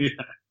 Yeah.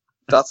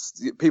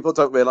 People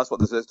don't realise what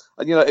this is.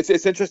 And, you know,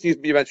 it's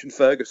interesting you mentioned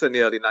Ferguson in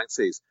the early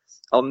 90s.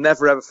 I'll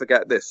never ever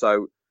forget this.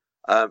 So,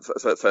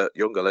 for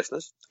younger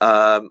listeners,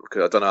 because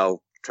I don't know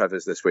how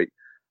Trevor's this week,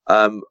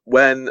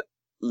 when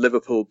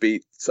Liverpool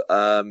beat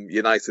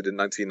United in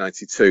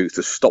 1992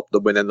 to stop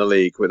them winning the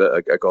league with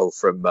a goal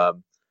from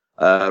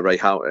Ray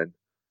Houghton.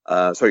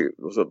 Sorry,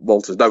 was it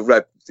Walters?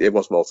 No, it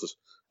was Walters.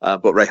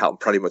 But Ray Houghton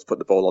pretty much put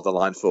the ball on the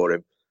line for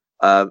him.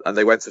 And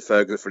they went to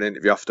Ferguson for an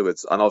interview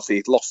afterwards, and obviously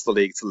he'd lost the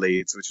league to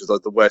Leeds, which was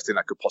like the worst thing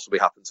that could possibly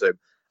happen to him.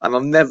 And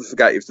I'll never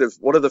forget, it was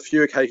one of the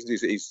few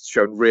occasions he's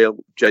shown real,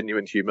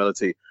 genuine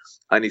humility.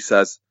 And he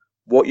says,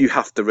 what you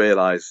have to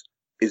realise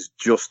is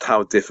just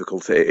how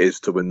difficult it is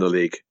to win the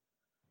league.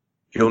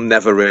 You'll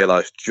never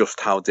realise just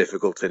how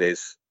difficult it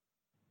is.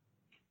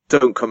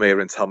 Don't come here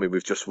and tell me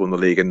we've just won the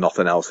league and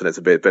nothing else, and it's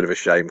a bit of a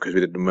shame because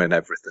we didn't win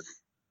everything.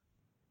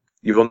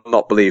 you will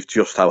not believe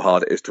just how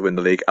hard it is to win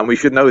the league, and we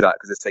should know that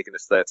because it's taken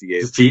us 30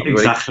 years.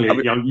 Exactly.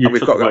 And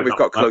we've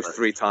got close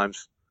 3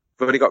 times.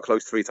 We've only got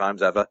close 3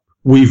 times ever.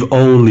 We've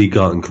only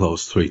gotten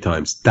close 3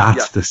 times.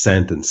 That's the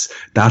sentence.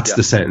 That's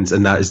the sentence,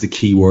 and that is the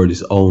key word,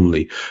 is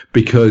only,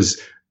 because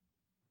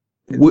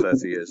in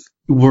 30 years.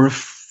 We're a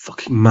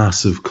fucking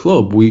massive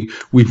club.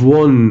 We've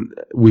won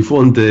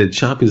the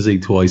Champions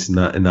League twice in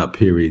that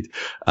period.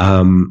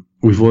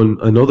 We've won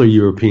another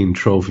European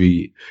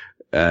trophy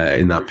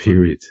in that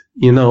period.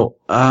 You know,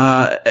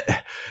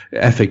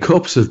 FA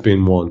Cups have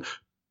been won,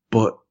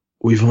 but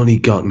we've only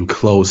gotten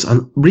close.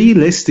 And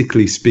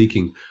realistically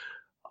speaking,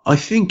 I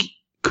think,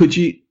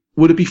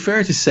 would it be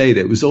fair to say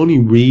that it was only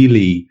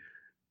really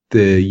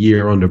the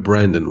year under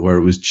Brendan where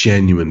it was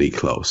genuinely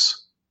close?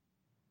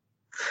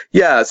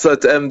 Yeah, so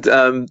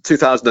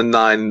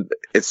 2009,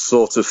 it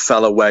sort of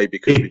fell away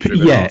because we drew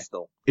with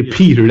Arsenal. It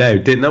petered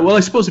out, didn't it? Well, I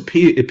suppose it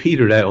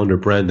petered out under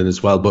Brendan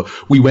as well, but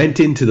we went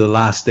into the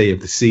last day of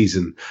the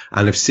season,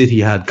 and if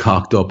City had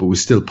cocked up, it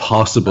was still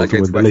possible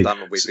to win the league. West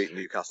Ham, we beat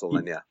Newcastle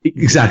then, yeah.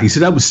 Exactly, so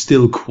that was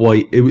still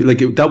quite,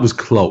 that was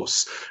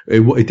close.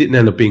 It didn't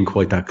end up being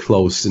quite that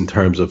close in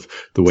terms of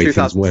the way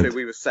things went. 2002,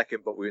 we were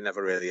second, but we were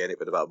never really in it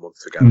with about a month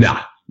to go.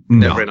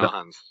 Never in our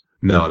hands.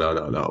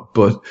 No.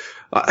 But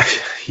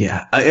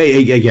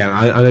again,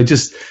 I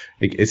just,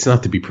 it's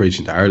not to be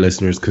preaching to our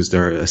listeners because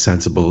they're a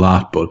sensible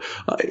lot, but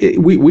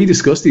we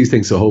discuss these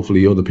things so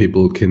hopefully other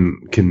people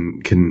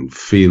can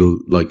feel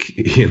like,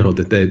 you know,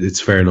 that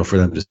it's fair enough for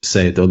them to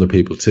say it to other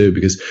people too,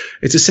 because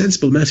it's a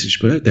sensible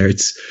message put out there.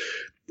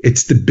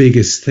 It's the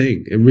biggest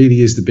thing. It really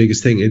is the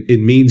biggest thing.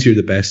 It means you're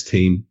the best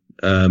team.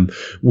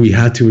 We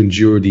had to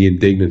endure the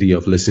indignity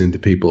of listening to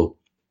people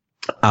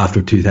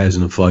after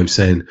 2005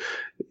 saying,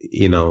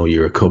 you know,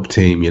 you're a cup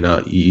team, you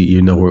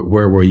know,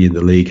 where were you in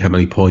the league? How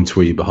many points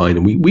were you behind?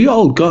 And we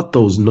all got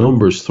those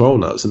numbers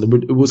thrown at us, and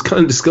it was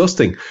kind of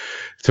disgusting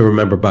to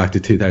remember back to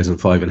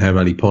 2005 and how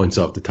many points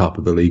off the top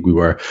of the league we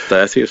were.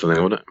 30 or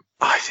something, wasn't it?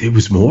 It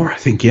was more, I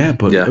think, yeah,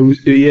 but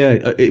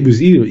it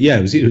was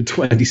either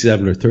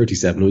 27 or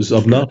 37. It was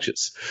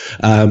obnoxious.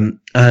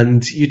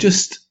 And you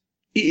just,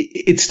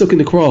 it's stuck in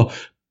the craw.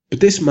 But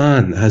this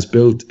man has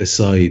built a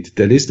side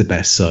that is the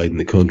best side in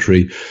the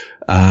country.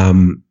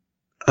 And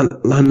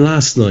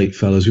last night,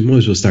 fellas, we might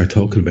as well start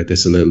talking about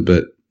this a little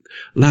bit.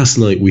 Last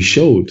night we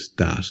showed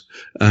that.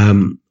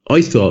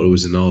 I thought it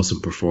was an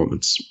awesome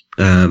performance.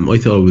 I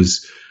thought it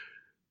was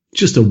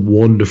just a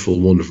wonderful,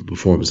 wonderful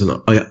performance.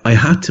 And I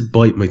had to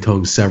bite my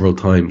tongue several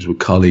times with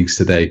colleagues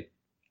today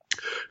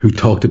who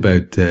talked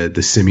about the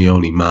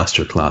Simeone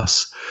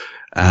masterclass.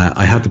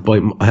 I had to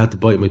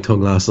bite my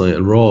tongue last night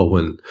on Raw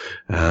when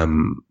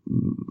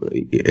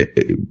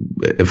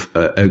if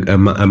a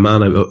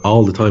man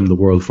all the time in the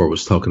world for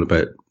was talking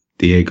about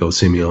Diego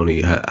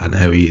Simeone and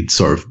how he had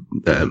sort of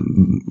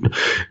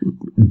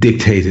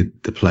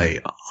dictated the play.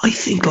 I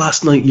think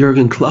last night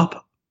Jurgen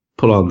Klopp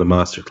put on the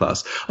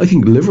masterclass. I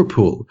think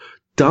Liverpool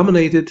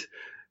dominated,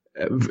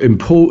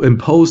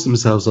 imposed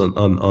themselves on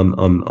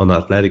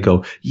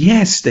Atletico.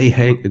 Yes, they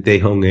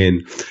hung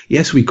in.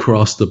 Yes, we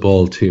crossed the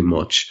ball too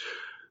much.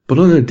 But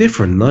on a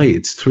different night,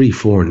 it's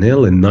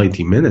 3-4-0 in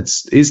 90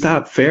 minutes. Is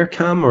that fair,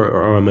 Cam,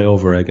 or am I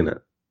over-egging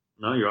it?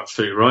 No, you're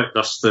absolutely right.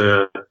 That's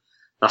how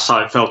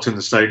it felt in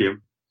the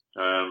stadium.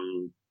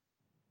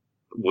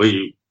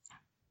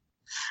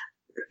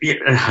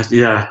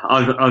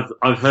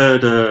 I've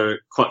heard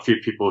quite a few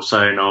people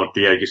saying, "Oh,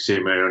 Diego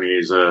Simeone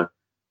is the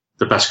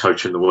best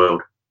coach in the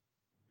world.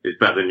 He's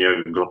better than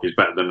Jurgen Klopp. He's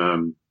better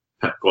than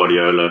Pep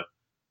Guardiola."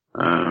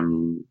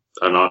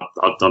 And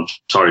I'm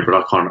sorry,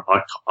 but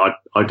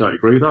I don't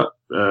agree with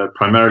that.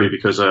 Primarily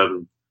because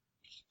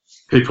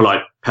people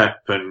like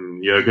Pep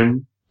and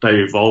Jurgen, they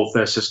evolve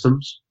their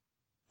systems,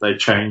 they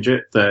change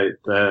it,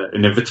 they're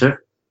innovative.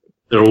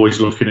 They're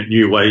always looking at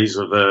new ways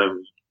of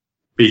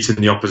beating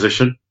the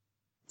opposition.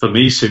 For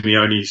me,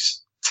 Simeone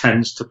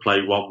tends to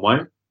play one way,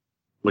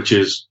 which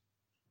is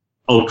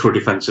ultra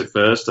defensive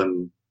first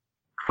and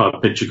try to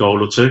pinch a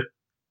goal or two.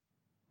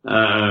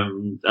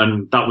 And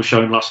that was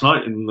shown last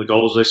night in the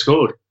goals they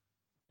scored.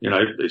 You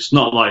know, it's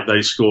not like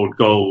they scored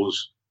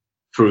goals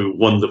through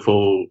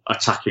wonderful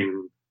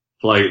attacking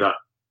play that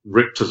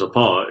ripped us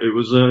apart. It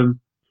was,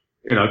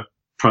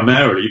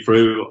 primarily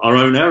through our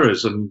own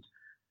errors. And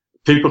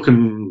people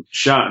can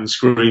shout and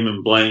scream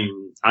and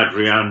blame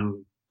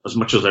Adrian as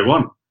much as they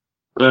want.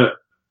 But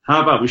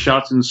how about we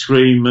shout and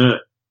scream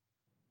at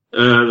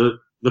the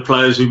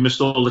players who missed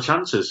all the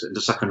chances in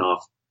the second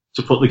half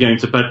to put the game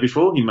to bed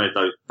before he made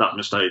that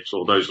mistakes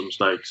or those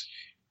mistakes?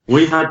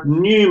 We had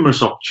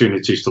numerous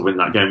opportunities to win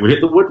that game. We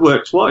hit the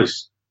woodwork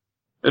twice.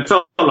 It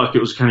felt like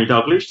it was Kenny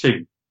Dalglish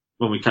team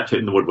when we kept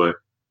hitting the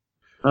woodwork.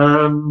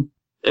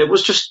 It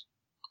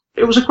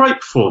was a great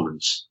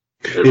performance.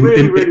 It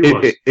really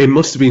was. It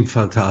must have been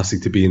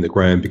fantastic to be in the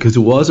ground because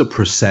it was a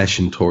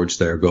procession towards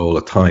their goal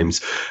at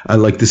times.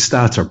 And like the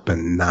stats are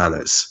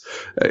bananas.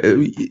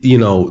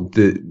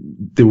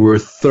 There were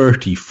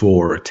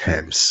 34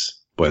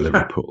 attempts by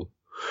Liverpool.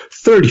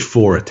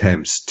 34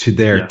 attempts to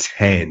their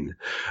 10.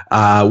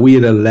 We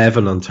had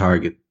 11 on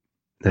target.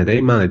 Now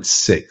they managed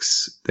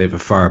 6. They have a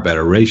far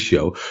better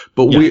ratio,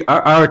 but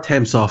our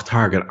attempts off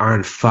target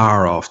aren't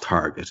far off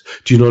target.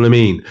 Do you know what I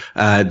mean?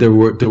 There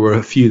were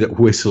a few that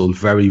whistled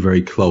very,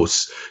 very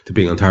close to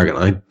being on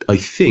target. I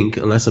think,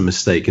 unless I'm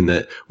mistaken,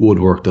 that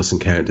Woodwork doesn't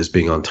count as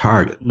being on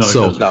target. No,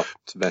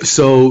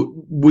 so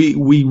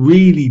we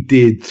really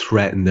did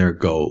threaten their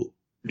goal.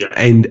 Yeah.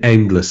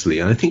 Endlessly,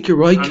 and I think you're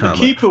right, Cam.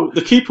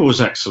 The keeper was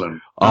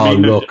excellent.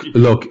 Look!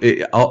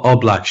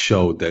 Oblak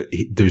showed that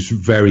there's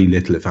very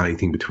little, if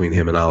anything, between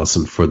him and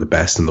Alisson for the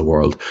best in the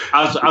world.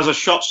 As a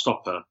shot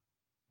stopper,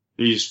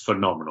 he's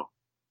phenomenal.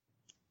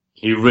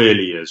 He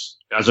really is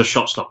as a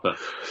shot stopper.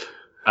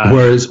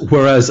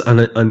 Whereas,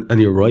 and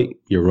you're right.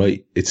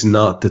 It's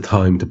not the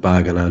time to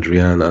bag on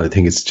Adrian, and I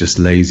think it's just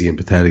lazy and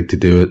pathetic to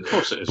do it. Of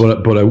course it is.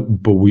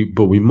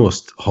 But we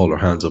must hold our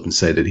hands up and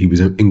say that he was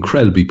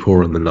incredibly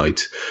poor on the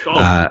night.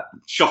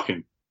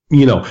 Shocking.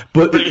 You know,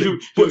 but he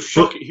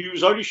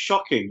was only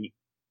shocking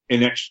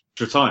in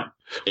extra time.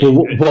 Well,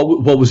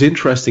 what was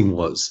interesting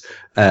was,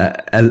 I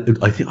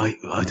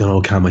don't know,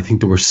 Cam. I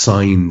think there were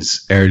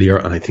signs earlier,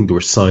 and I think there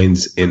were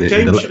signs in it.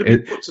 Game should have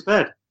been put to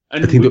bed.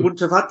 And we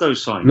wouldn't have had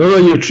those signs. No,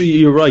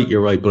 you're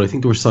right. But I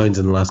think there were signs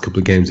in the last couple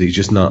of games that he's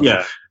just not.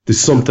 Yeah. There's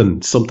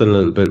something a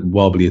little bit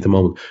wobbly at the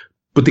moment.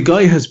 But the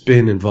guy has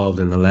been involved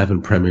in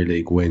 11 Premier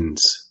League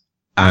wins,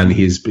 and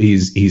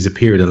he's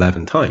appeared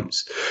 11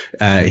 times.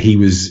 He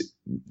was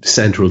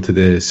central to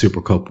the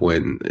Super Cup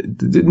win.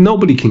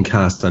 Nobody can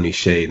cast any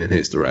shade in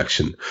his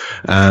direction.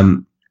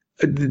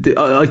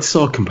 I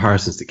saw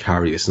comparisons to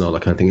Karius and all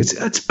that kind of thing.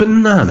 It's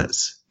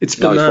bananas. It's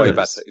bananas. He's way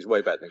better. He's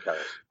way better than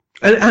Karius.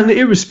 And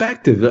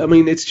irrespective, I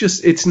mean, it's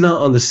just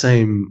not on the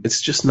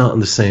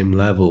same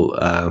level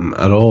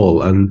at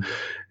all. And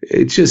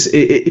it's just,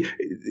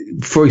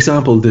 for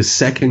example, the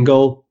second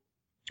goal,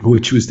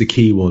 which was the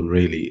key one,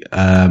 really.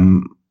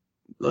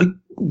 Like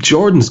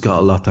Jordan's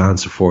got a lot to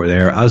answer for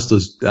there, as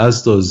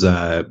does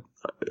I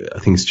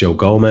think it's Joe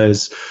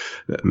Gomez.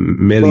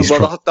 Millie's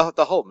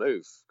the whole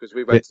move, because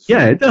we went.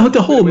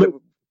 The whole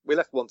move. We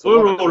left one. We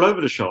were all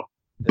over the shop.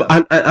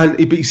 But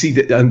you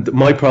see, and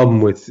my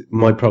problem,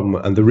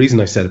 and the reason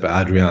I said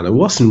about Adrian, it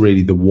wasn't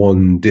really the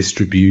one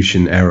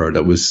distribution error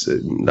that was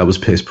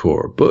piss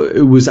poor, but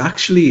it was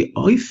actually,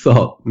 I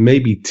thought,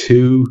 maybe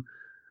 2,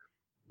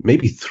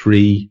 maybe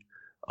 3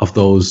 of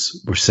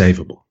those were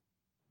savable.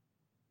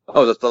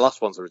 Oh, the last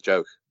ones are a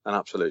joke, an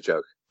absolute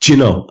joke. Do you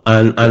know?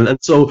 And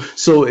so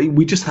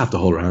we just have to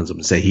hold our hands up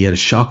and say he had a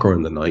shocker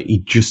in the night. He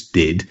just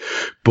did.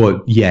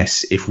 But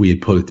yes, if we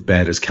had put it to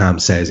bed, as Cam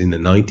says, in the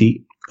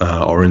 90.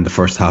 Or in the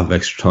first half of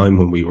extra time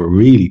when we were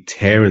really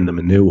tearing them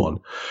a new one,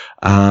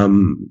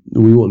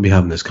 we wouldn't be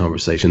having this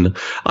conversation.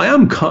 I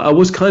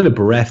was kind of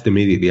bereft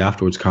immediately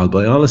afterwards, Carl,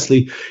 but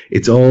honestly,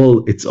 it's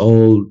all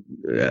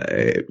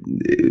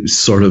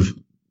sort of,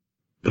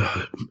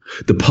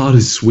 the pot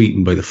is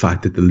sweetened by the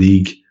fact that the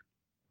league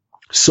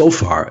so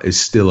far is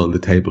still on the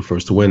table for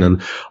us to win.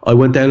 And I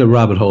went down a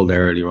rabbit hole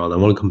there earlier on. I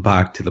want to come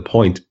back to the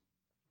point.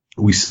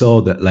 We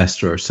saw that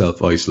Leicester are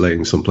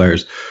self-isolating some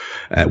players.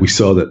 We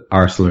saw that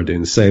Arsenal are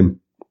doing the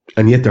same.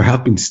 And yet there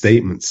have been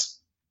statements,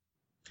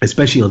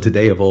 especially on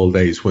today of all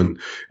days when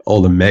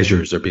all the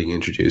measures are being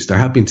introduced. There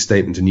have been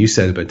statements, and you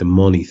said about the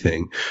money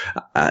thing.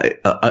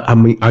 I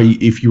mean, I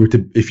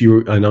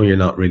know you're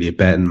not really a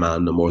betting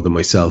man no more than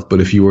myself,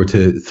 but if you were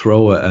to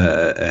throw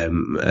a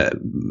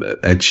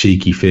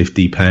cheeky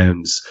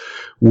 £50,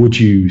 would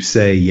you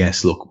say,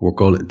 yes, look,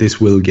 this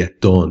will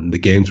get done. The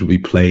games will be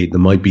played. There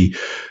might be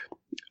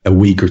a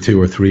week or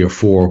 2 or 3 or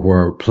 4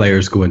 where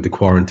players go into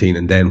quarantine,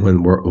 and then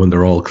when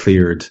they're all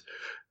cleared,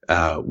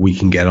 we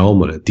can get on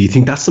with it. Do you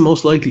think that's the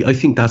most likely? I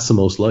think that's the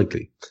most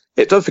likely.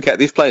 Don't forget,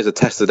 these players are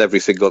tested every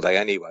single day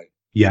anyway.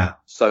 Yeah.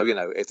 So,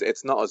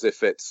 it's not as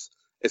if it's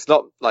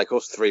not like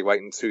us 3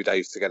 waiting 2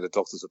 days to get a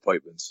doctor's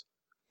appointment.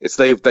 It's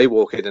they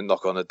walk in and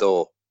knock on a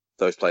door,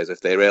 those players,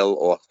 if they're ill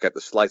or get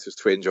the slightest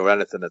twinge or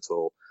anything at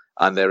all,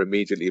 and they're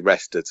immediately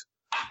rested.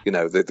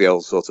 The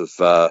old sort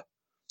of,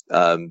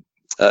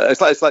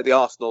 it's like the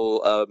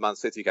Arsenal Man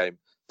City game.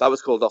 That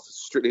was called off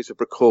strictly as a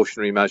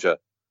precautionary measure.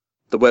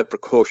 The word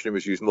precautionary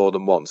was used more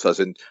than once, as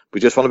in,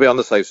 we just want to be on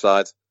the safe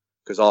side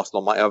because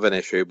Arsenal might have an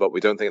issue, but we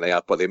don't think they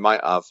have, but they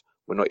might have.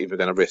 We're not even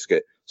going to risk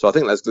it. So I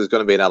think there's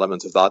going to be an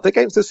element of that. The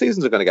games this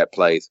season are going to get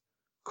played.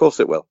 Of course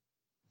it will.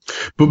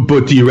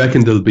 But do you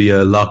reckon there'll be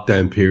a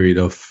lockdown period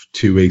of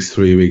 2 weeks,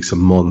 3 weeks, a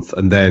month,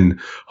 and then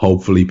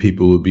hopefully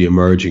people will be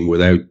emerging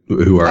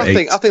who are I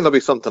think there'll be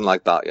something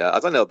like that, yeah. I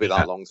don't think it'll be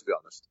that long, to be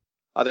honest.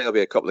 I think it'll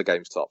be a couple of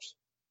games tops.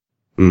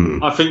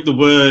 Mm. I think the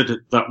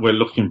word that we're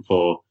looking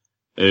for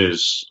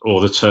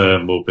or the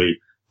term will be,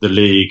 the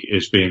league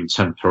is being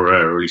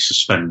temporarily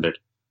suspended.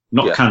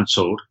 Not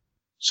cancelled,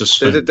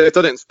 suspended. They've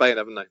done it in Spain,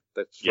 haven't they?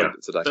 They've suspended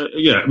it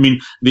today. I mean,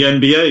 the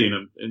NBA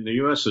in the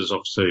US is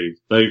obviously,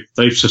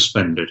 they've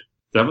suspended.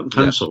 They haven't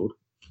cancelled.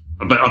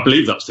 But I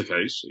believe that's the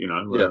case,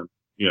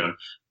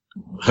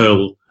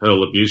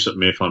 hurl abuse at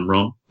me if I'm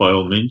wrong, by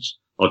all means.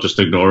 I'll just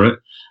ignore it.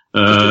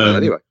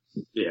 Anyway.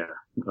 Yeah.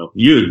 Well,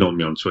 you ignore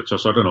me on Twitter,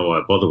 so I don't know why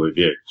I bother with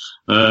you.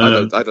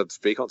 I don't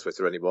speak on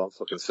Twitter anymore. I'm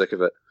fucking sick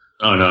of it.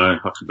 I know,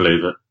 I can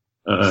believe it.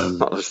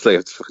 Honestly,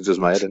 it's fucking just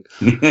my head in.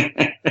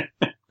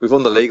 We've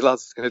won the league,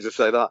 lads. Can I just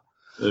say that?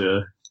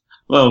 Yeah.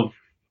 Well,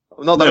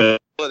 not that I'm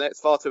calling it.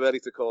 It's far too early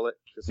to call it.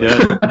 Yeah,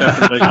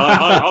 definitely.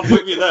 I'm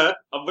with you there.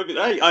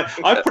 Hey,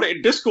 I put it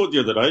in Discord the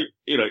other day.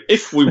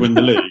 If we win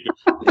the league,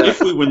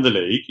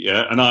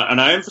 yeah, and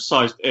I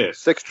emphasised if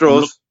 6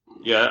 draws.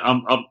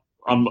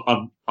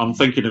 I'm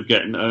thinking of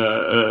getting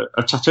a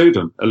tattoo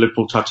done, a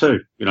Liverpool tattoo.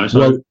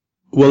 So.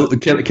 Well,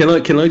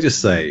 can I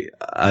just say,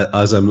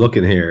 as I'm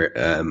looking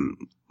here,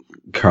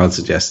 Carl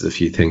suggested a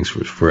few things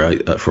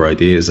for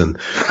ideas, and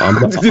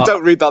you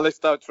don't read that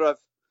list out, Trev.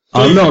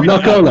 I'm not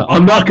gonna.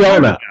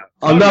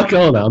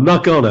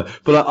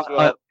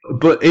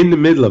 But in the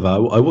middle of it,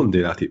 I wouldn't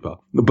do that to you, Bob.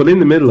 But in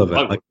the middle of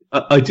it,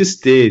 I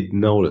just did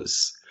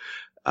notice,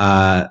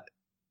 and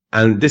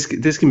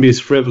this can be as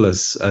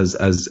frivolous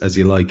as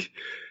you like,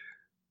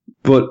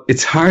 but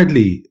it's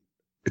hardly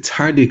a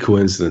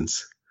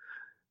coincidence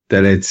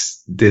that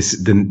it's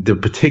the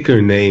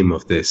particular name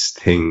of this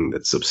thing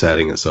that's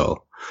upsetting us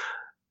all.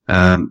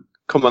 Come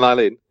on,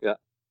 Eileen. Yeah.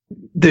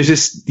 There's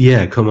this,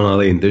 come on,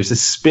 Eileen. There's a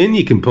spin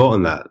you can put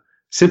on that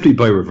simply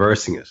by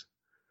reversing it.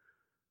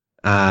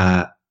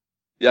 Eileen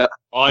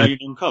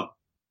and Cub.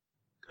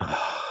 I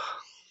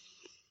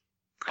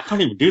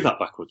can't even do that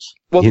backwards.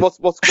 What's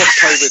COVID? What's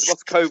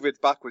COVID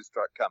backwards,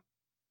 Cam?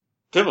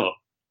 Come on.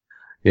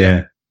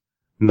 Yeah.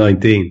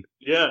 19.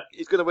 Yeah.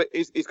 He's gonna win.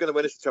 He's gonna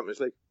win us the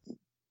Champions League.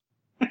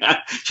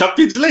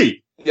 Champions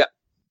League? Yeah.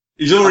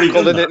 He's already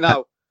calling it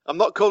now. I'm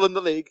not calling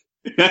the league,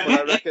 but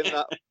I reckon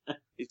that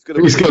he's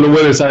going to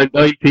win us our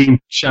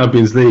 19th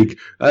Champions League.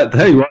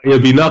 Tell you what, he'll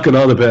be knocking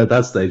on about at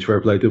that stage.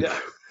 Fair play to him. Yeah.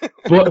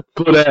 but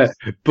I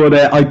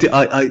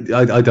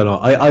don't know.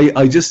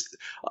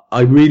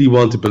 I really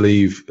want to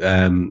believe,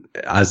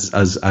 as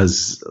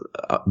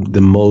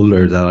the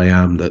molder that I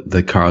am,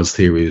 that Carl's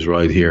theory is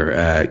right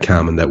here,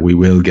 Cam, and that we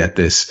will get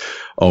this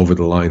over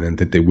the line, and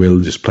that they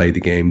will just play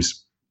the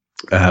games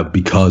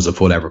because of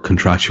whatever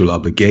contractual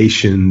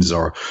obligations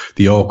or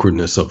the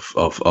awkwardness of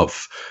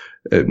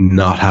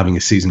not having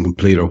a season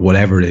complete, or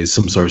whatever it is,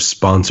 some sort of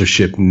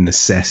sponsorship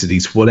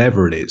necessities,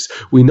 whatever it is.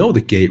 We know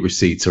that gate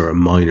receipts are a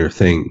minor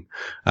thing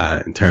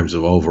in terms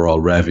of overall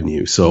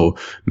revenue. So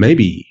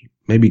maybe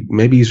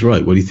he's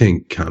right. What do you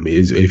think,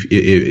 Cammy?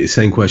 If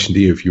same question to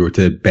you. If you were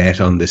to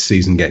bet on this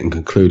season getting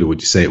concluded,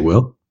 would you say it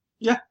will?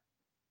 Yeah.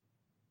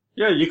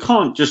 Yeah, you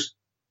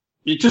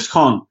just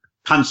can't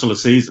cancel a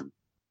season.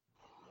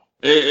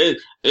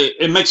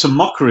 It makes a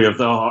mockery of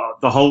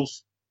the whole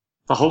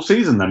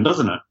season, then,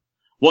 doesn't it?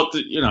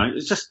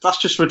 That's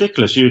just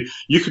ridiculous. You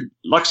could,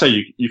 like I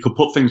say, you could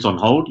put things on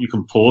hold. You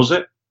can pause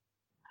it.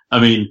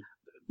 I mean,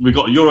 we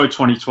got Euro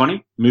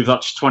 2020, move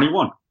that to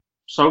 21.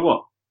 So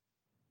what?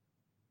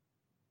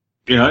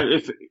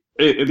 If at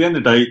the end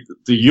of the day,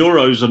 the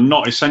Euros are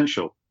not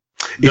essential.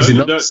 Is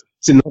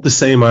it not the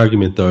same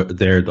argument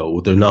there, though?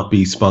 Would there not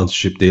be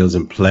sponsorship deals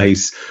in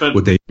place?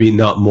 Would they be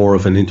not more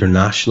of an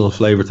international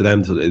flavour to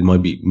them? So it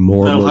might be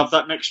more. They'll have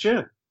that next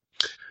year.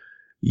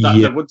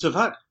 They wouldn't have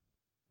had.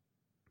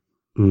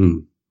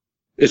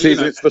 It's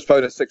easier to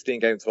postpone a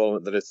 16-game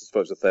tournament than it is to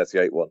postpone a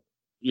 38 one.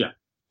 Yeah.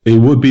 It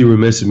would be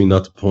remiss of me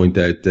not to point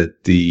out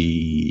that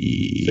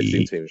the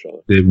 16 teams,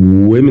 the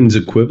women's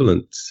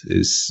equivalent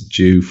is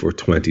due for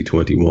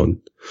 2021.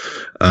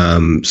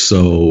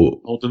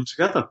 So hold them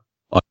together.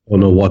 I don't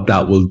know what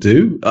that will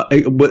do.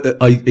 I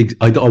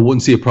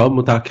wouldn't see a problem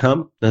with that,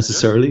 Cam,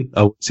 necessarily. Yeah.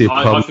 I wouldn't see a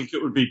problem. I think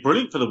it would be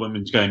brilliant for the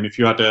women's game if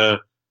you had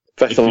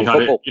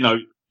football.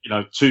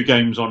 2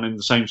 games on in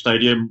the same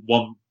stadium,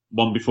 one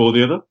before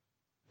the other.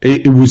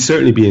 It would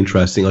certainly be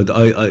interesting.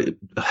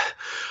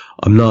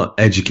 I'm not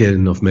educated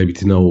enough maybe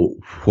to know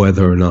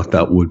whether or not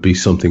that would be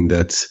something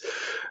that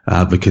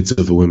advocates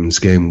of the women's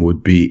game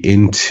would be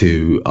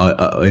into.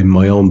 In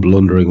my own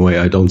blundering way,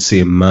 I don't see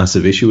a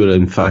massive issue with it.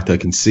 In fact, I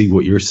can see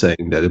what you're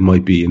saying, that it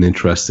might be an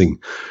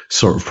interesting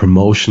sort of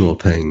promotional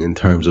thing in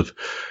terms of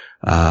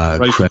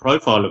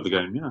profile of the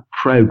game, yeah.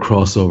 Crowd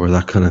crossover,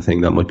 that kind of thing.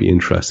 That might be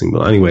interesting.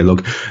 But anyway,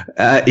 look,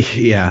 I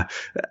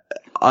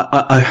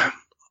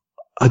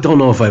don't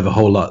know if I have a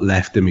whole lot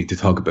left in me to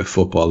talk about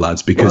football,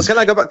 lads. Because can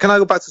I go back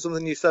to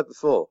something you said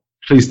before?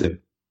 Please do.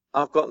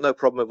 I've got no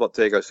problem with what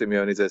Diego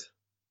Simeone did.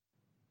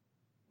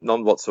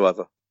 None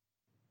whatsoever.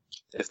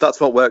 If that's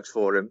what works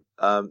for him,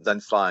 then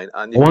fine.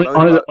 And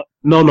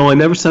no, I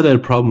never said I had a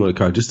problem with it,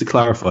 Carl. Just to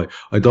clarify,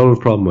 I don't have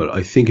a problem with it.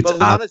 I think it's. Well,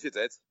 the manager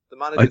did. The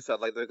manager said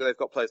they've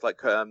got players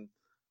like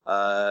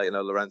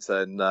Llorente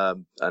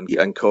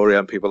and Correa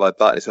and people like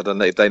that. And he said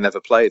they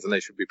never played and they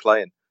should be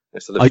playing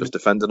instead of just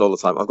defending all the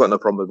time. I've got no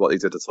problem with what he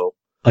did at all.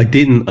 I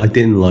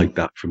didn't like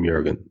that from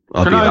Jurgen.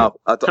 Can I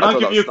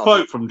give you a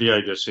quote from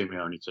Diego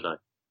Simeone today?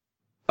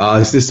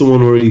 Is this the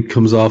one where he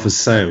comes off as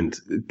sound?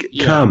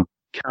 Yeah.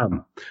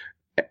 Cam.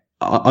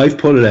 I've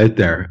put it out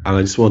there, and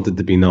I just wanted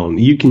to be known.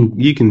 You can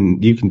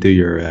do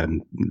your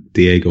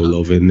Diego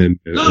love in them.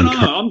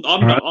 I'm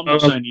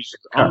not saying he's.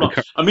 I'm not.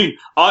 I mean,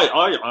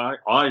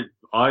 I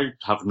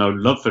have no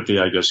love for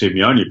Diego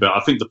Simeone, but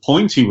I think the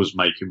point he was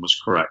making was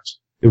correct.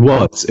 It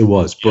was,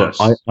 but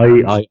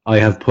Yes. I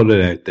have put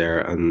it out there,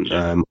 and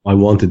I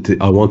wanted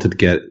to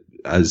get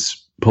as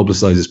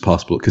publicized as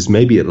possible, because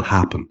maybe it'll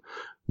happen.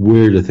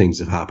 Weirder things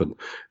have happened.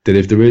 That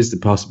if there is the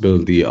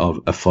possibility of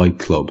a fight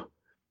club,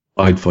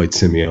 I'd fight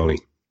Simeone.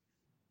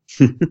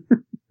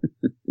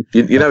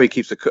 You know he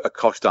keeps a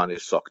cosh down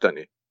his sock, don't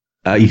you?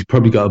 He's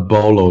probably got a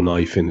bolo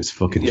knife in his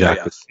fucking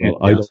jacket. Yeah.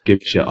 I don't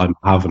give a shit. I'm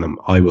having him.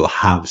 I will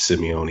have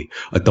Simeone.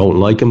 I don't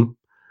like him.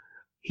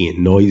 He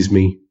annoys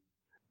me.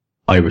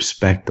 I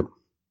respect him.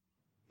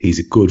 He's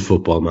a good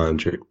football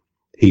manager.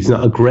 He's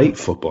not a great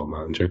football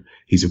manager.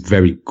 He's a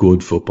very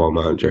good football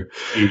manager.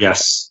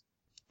 Yes.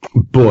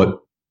 But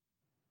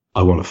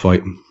I want to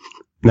fight him.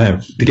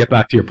 Now, to get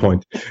back to your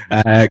point,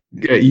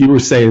 you were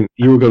saying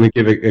you were going to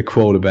give a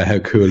quote about how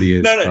cool he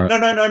is. No.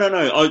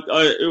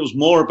 It was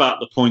more about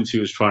the point he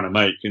was trying to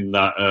make, in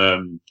that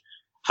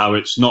how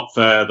it's not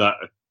fair that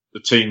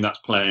the team that's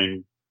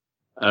playing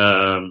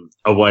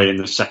away in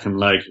the second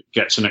leg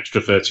gets an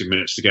extra 30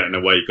 minutes to get an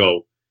away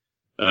goal.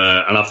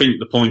 And I think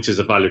the point is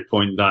a valid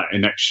point, that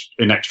in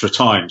extra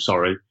time,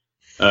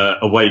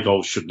 away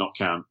goals should not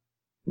count.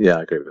 Yeah,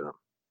 I agree with that.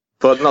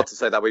 But not to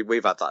say that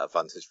we've had that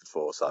advantage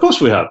before. So. Of course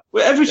we have.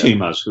 Every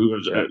team has who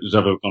has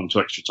ever gone to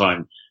extra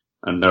time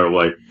and they're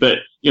away. But,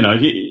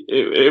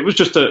 it was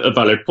just a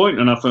valid point,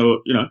 and I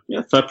thought,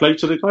 fair play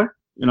to the guy.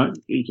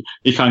 He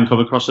can come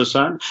across as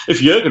sound. If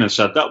Jurgen had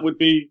said that, we'd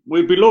be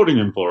lauding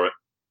him for it.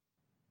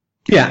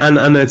 Yeah,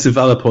 and it's a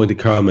valid point that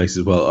Carl makes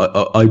as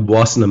well. I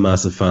wasn't a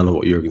massive fan of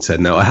what Jurgen said.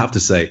 Now, I have to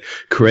say,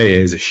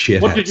 Correa is a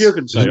shithead. What did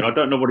Jurgen say? I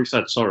don't know what he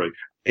said. Sorry.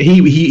 He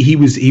didn't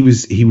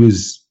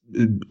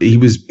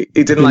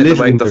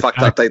like the fact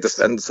that they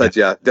said,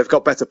 they've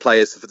got better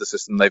players for the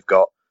system they've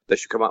got. They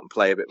should come out and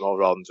play a bit more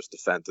rather than just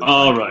defend.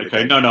 Oh, right,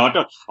 okay. No,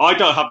 I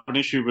don't have an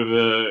issue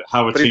with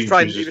how a team.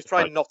 He was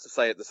trying not to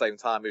say it at the same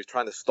time. He was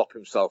trying to stop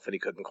himself, and he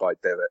couldn't quite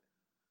do it.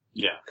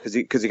 Yeah, because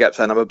he kept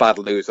saying, "I'm a bad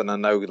loser," and I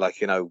know, let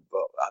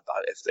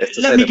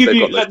me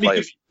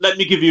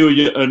give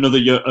you another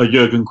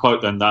Jurgen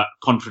quote then that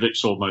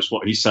contradicts almost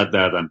what he said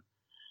there. Then,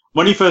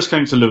 when he first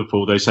came to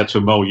Liverpool, they said to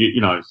him, "Well,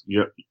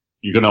 you're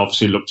going to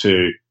obviously look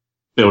to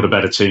build a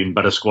better team,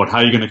 better squad. How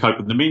are you going to cope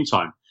in the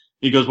meantime?"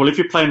 He goes, "Well, if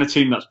you're playing a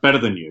team that's better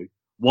than you,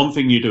 one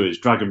thing you do is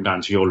drag them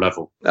down to your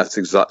level." That's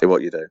exactly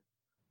what you do.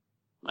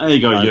 There you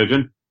go,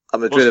 Jurgen.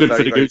 And What's good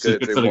for the goose is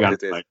good for the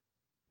gander, mate.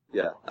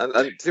 Yeah, and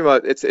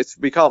it's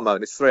we can't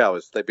moan. It's 3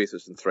 hours. They beat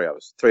us in 3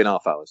 hours,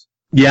 3.5 hours.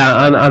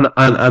 Yeah, and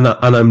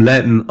I'm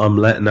letting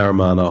our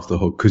man off the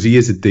hook, because he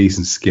is a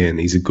decent skin.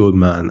 He's a good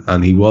man,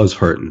 and he was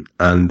hurting,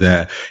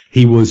 and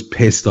he was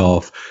pissed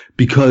off,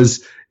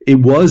 because it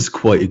was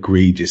quite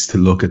egregious to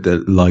look at the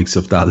likes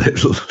of that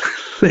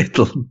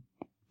little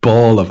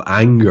ball of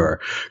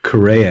anger,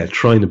 Correa,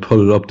 trying to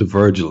pull it up to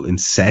Virgil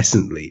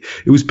incessantly.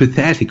 It was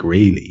pathetic,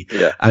 really.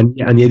 Yeah. And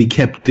yet he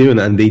kept doing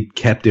it, and they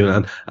kept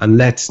doing it. And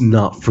let's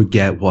not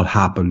forget what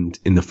happened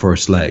in the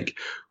first leg,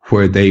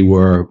 where it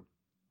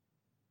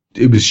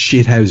was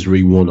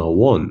shithousery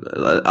 101.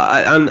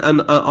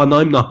 And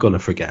I'm not going to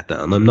forget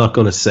that. And I'm not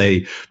going to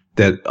say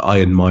that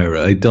I admire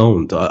it. I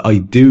don't. I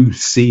do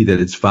see that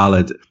it's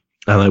valid,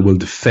 and I will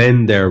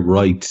defend their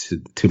right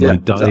to my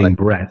dying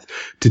breath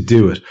to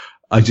do it.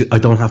 I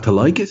don't have to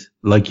like it,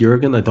 like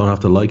Jurgen. I don't have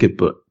to like it,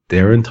 but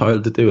they're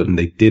entitled to do it, and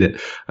they did it.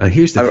 And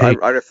here's the thing.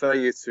 I refer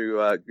you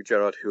to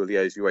Gerard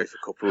Houlier's UEFA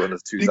Cup run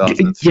of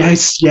 2003.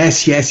 Yes.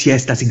 That's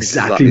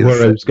exactly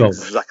where I was going.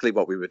 That's exactly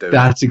what we were doing.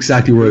 That's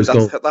exactly where I was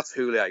going. That's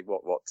Houllier.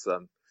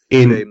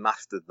 They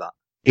mastered that.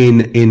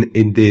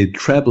 In the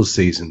treble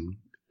season,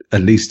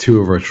 at least 2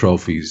 of our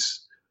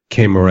trophies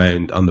came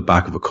around on the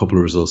back of a couple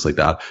of results like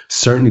that.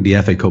 Certainly the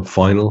FA Cup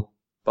final.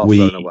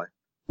 Barcelona away.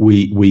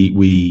 We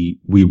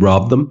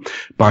robbed them.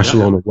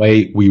 Barcelona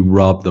away, we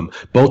robbed them.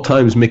 Both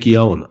times Mickey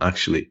Owen,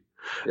 actually.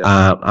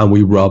 Yeah. And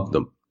we robbed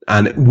them.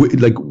 And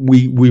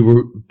we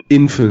were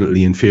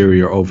infinitely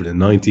inferior over the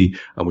 90,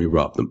 and we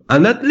robbed them.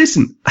 And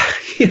listen,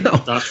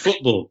 that's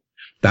football.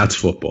 That's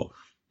football.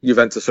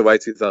 Juventus away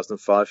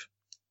 2005.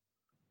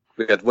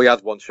 We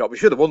had one shot. We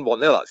should have won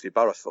 1-0 actually.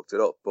 Barros fucked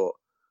it up, but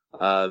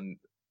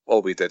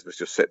all we did was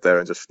just sit there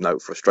and just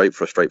frustrate.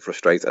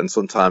 And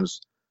sometimes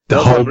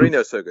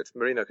Mourinho's so good.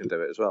 Mourinho can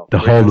do it as well. The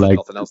home leg.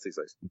 Nothing else these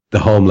days. The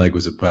home leg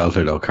was a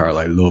belter though, Carl.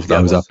 I loved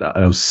that. That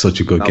was such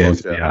a good game.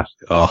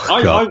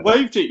 I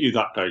waved at you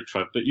that day,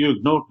 Trev, but you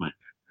ignored me.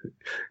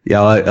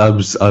 Yeah, I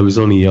was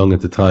only young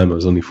at the time. I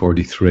was only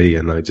 43,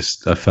 and I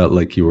felt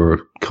like you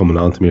were coming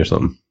on to me or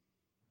something.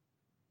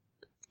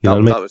 You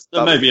know what I mean?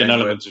 There may be an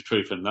element of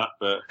truth in that,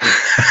 but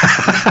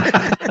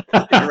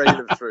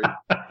of truth.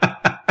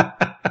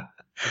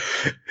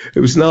 It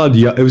was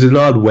an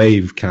odd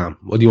wave, Cam.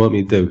 What do you want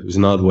me to do? It was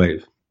an odd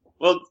wave.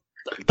 Well,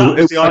 that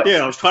was the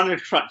idea. I was trying to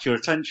attract your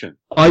attention.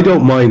 I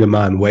don't mind a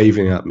man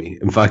waving at me.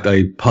 In fact,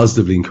 I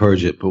positively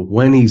encourage it. But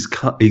when he's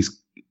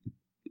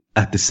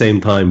at the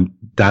same time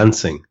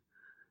dancing,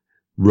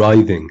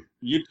 writhing.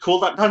 You'd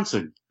call that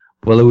dancing?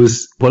 Well, it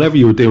was whatever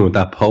you were doing with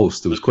that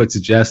post. It was quite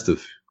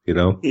suggestive, you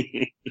know.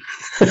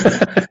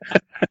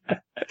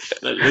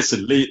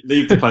 Listen,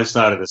 leave the post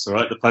out of this, all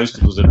right? The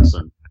post was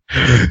innocent.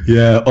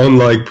 Yeah,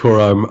 unlike poor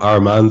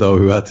Armando,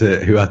 who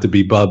had to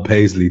be Bob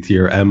Paisley to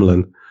your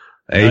Emlyn.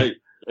 Hey,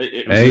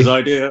 it was his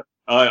idea.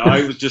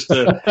 I was just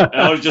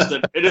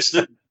an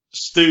innocent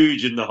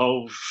stooge in the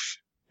whole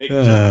picture.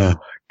 Oh,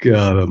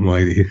 God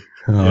Almighty!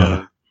 Oh.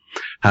 Yeah.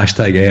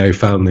 Hashtag AI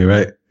family,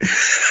 right?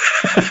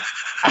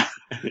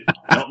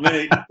 Not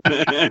me.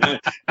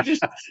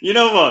 You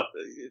know what?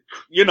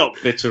 You're not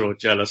bitter or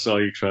jealous,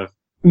 are you, Trev?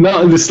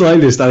 Not in the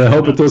slightest, and I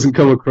hope it doesn't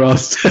come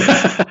across.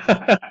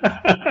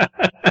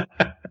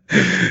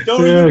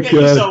 Don't even get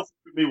yourself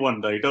with me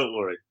one day. Don't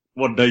worry.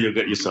 One day you'll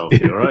get yourself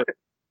here, all right?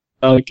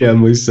 I'll get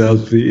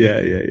myself.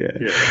 Yeah.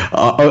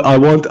 I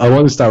want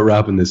to start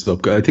wrapping this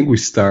up. I think we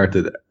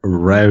started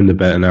around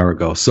about an hour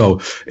ago.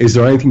 So, is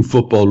there anything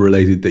football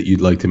related that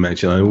you'd like to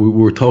mention? I mean, we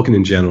were talking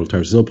in general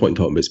terms. There's no point in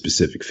talking about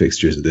specific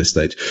fixtures at this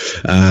stage.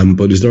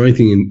 But is there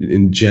anything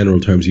in general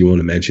terms you want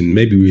to mention?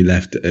 Maybe we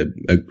left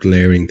a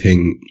glaring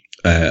thing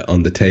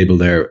on the table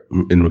there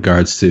in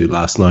regards to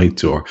last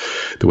night, or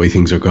the way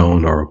things are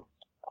going, or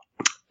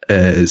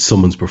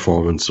someone's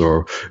performance,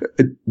 or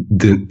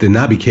the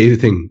Naby Keita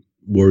thing.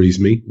 Worries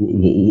me.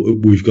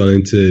 We've gone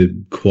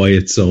into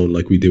quiet zone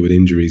like we did with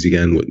injuries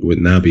again with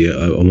Naby.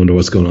 I wonder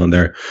what's going on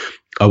there.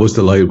 I was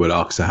delighted with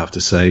Ox, I have to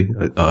say.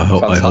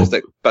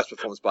 Fantastic. Best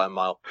performance by a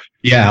mile.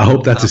 Yeah, I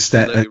hope that's a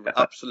step.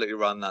 Absolutely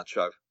ran that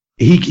show.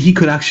 He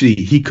could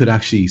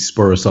actually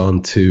spur us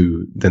on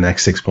to the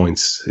next 6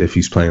 points if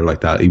he's playing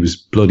like that. He was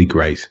bloody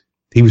great.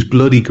 And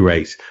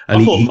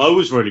I thought Mo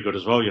was really good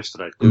as well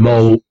yesterday.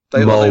 Mo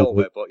They all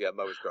were, but yeah,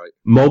 Mo was great.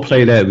 Mo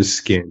played out of his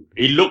skin.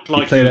 He looked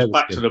like he was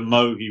back to the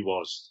Mo he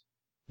was.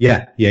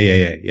 Yeah.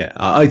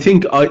 I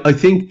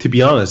think to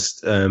be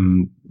honest,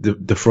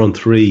 the front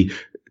three,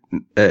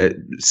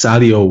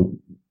 Sadio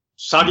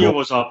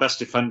was our best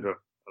defender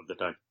of the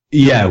day.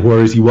 Yeah,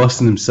 whereas he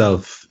wasn't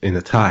himself in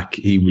attack.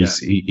 He was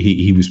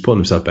he was putting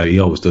himself out. He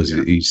always does.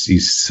 Yeah.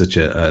 He's such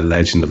a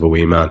legend of a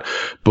wee man.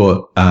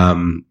 But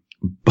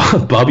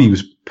Bobby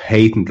was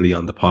patently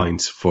on the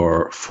points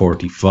for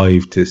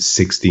 45 to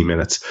 60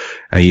 minutes,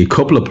 and he had a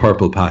couple of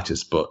purple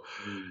patches. But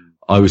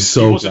I was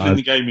so he wasn't glad. in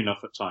the game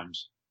enough at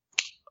times.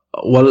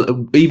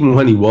 Well, even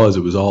when he was,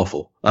 it was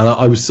awful, and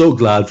I was so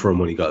glad for him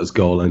when he got his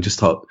goal, and just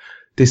thought,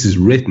 this is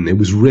written. It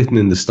was written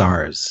in the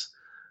stars,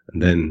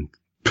 and then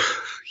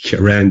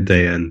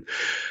Llorente and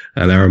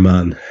our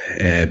man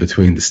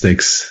between the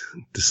sticks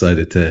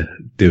decided to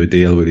do a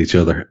deal with each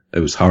other. It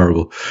was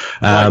horrible.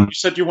 You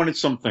said you wanted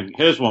something.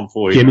 Here's one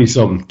for you. Give me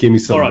something.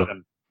 All right,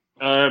 then.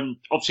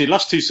 Obviously,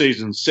 last two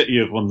seasons, City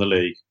have won the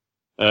league.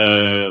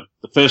 The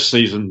first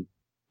season,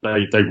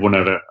 they won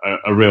at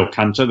a real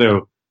canter. They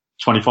were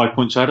 25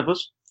 points ahead of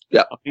us.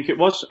 Yeah, I think it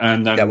was.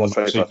 And then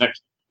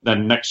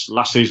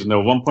last season, they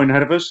were 1 point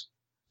ahead of us.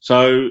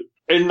 So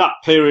in that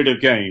period of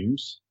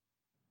games,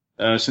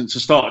 since the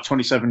start of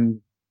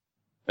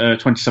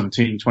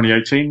 2017,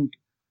 2018,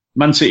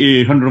 Man City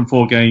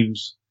 104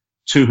 games,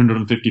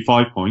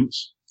 255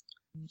 points.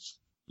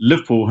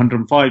 Liverpool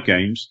 105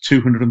 games,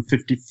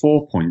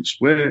 254 points.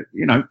 We're,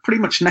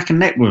 pretty much neck and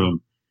neck with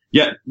them.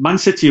 Yet Man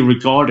City are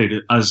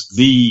regarded as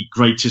the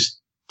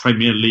greatest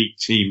Premier League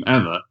team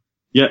ever.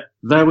 Yet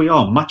there we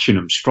are, matching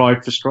them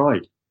stride for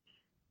stride.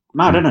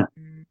 Mad, isn't it?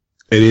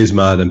 It is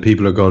mad, and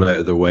people are going out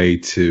of their way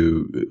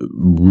to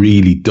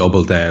really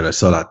double down. I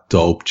saw that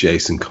dope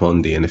Jason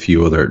Cundy and a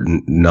few other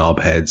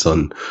knobheads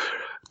on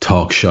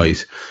Talk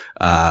Shite,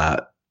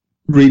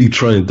 really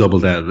trying to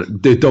double down.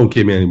 They don't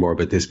give me any more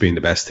about this being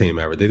the best team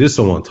ever. They just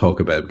don't want to talk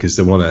about it because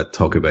they want to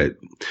talk about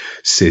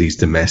City's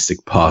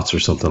domestic pots or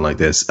something like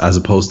this, as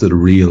opposed to the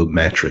real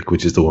metric,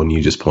 which is the one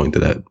you just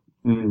pointed out.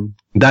 Mm.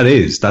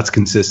 That's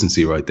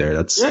consistency right there.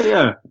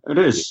 Yeah, it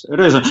is.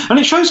 And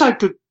it shows how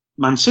good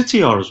Man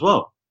City are as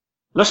well.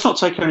 Let's not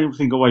take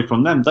anything away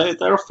from them.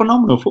 They're a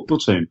phenomenal football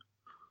team.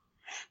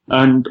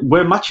 And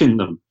we're matching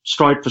them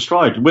stride for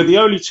stride. We're the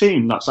only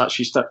team that's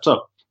actually stepped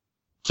up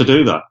to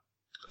do that.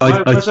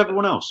 Where's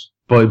everyone else?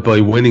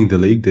 By winning the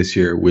league this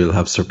year, we'll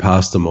have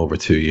surpassed them over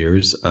 2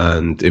 years.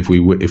 And if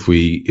we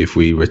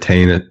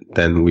retain it,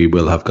 then we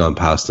will have gone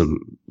past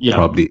them.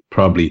 Yeah.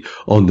 Probably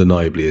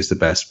undeniably is the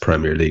best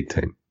Premier League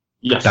team.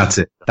 Yes. That's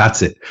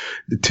it.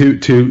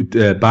 Two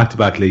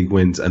back-to-back league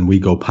wins, and we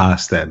go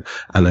past them.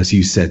 And as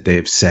you said,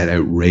 they've set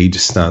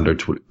outrageous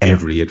standards with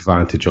every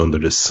advantage under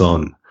the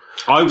sun.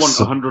 I want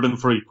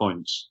 103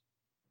 points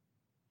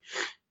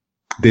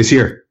this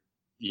year.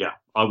 Yeah,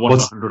 I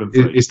want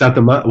 103. Is that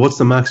what's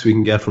the max we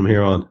can get from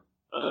here on?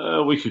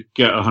 We could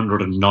get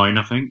 109,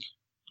 I think.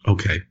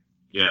 Okay.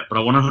 Yeah, but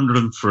I want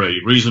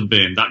 103. Reason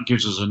being, that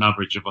gives us an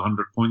average of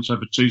 100 points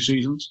over 2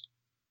 seasons.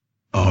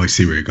 Oh, I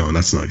see where you're going.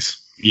 That's nice.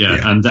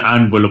 Yeah. And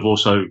we'll have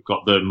also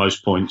got the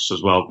most points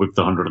as well with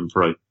the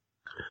 103.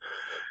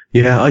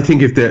 Yeah, I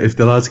think if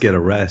the lads get a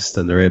rest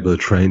and they're able to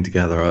train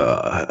together,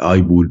 I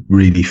would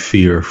really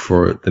fear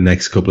for the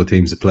next couple of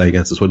teams to play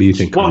against us. What do you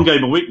think? One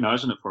game a week now,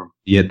 isn't it, for them?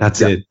 Yeah,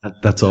 that's it.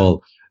 That's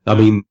all. I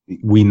mean,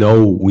 we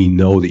know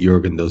that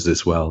Jurgen does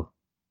this well.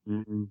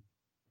 Mm-hmm.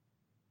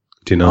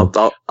 Do you know?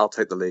 I'll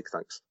take the league,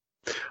 thanks.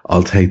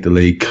 I'll take the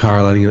league.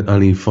 Carl,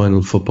 any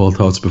final football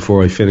thoughts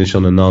before I finish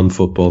on a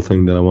non-football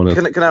thing that I want to...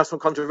 Can I have some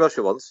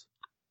controversial ones?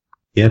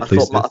 Yeah,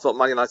 please. I thought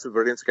Man United were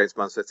brilliant against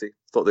Man City.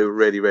 Thought they were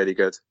really, really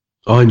good.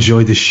 I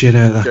enjoyed the shit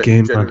out of that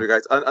game, man.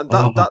 Great. And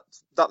that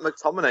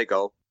McTominay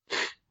goal,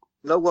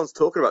 no one's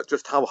talking about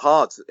just how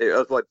hard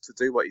it was to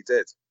do what he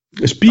did.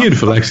 It's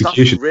beautiful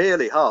execution. That's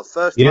really hard.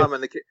 First time,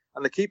 and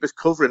the keeper's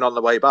covering on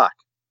the way back.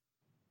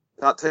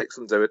 That takes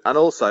some doing. And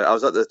also, I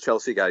was at the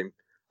Chelsea game.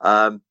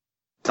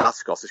 That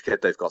Scottish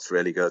kid they've got's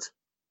really good.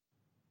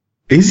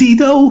 Is he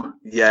though?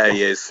 Yeah,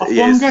 he is.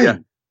 He is.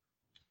 Game?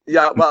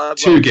 Yeah. Well,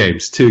 two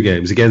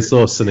games against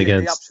us and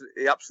against.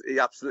 He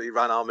absolutely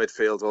ran our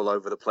midfield all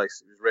over the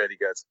place. He was really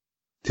good.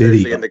 Did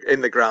he?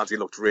 In the ground, he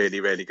looked really,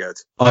 really good.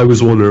 I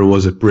was wondering,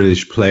 was it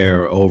British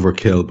player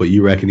overkill? But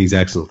you reckon he's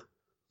excellent?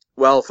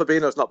 Well,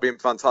 Fabinho's not been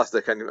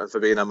fantastic, and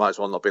Fabinho might as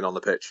well not been on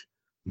the pitch.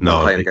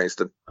 No, playing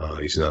against him. Oh,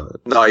 he's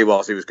not. No, he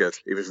was. He was good.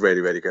 He was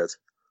really, really good.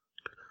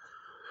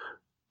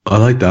 I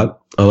like that.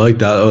 I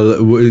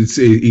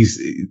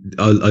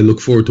look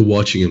forward to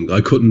watching him.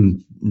 I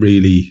couldn't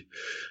really.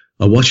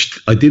 I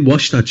did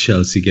watch that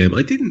Chelsea game.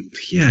 I didn't.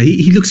 Yeah,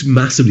 he looks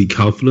massively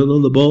confident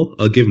on the ball.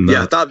 I'll give him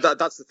that. Yeah,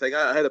 that's the thing.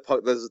 I heard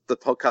there's the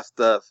podcast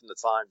from the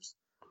Times.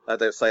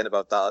 They were saying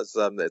about that as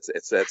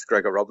it's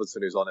Gregor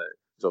Robertson who's on it.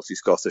 He's obviously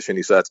Scottish, and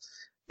he said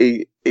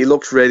he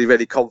looks really,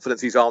 really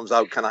confident. His arms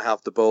out. Can I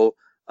have the ball?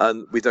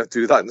 And we don't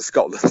do that in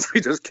Scotland. We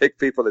just kick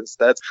people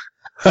instead.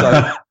 So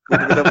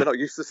we're not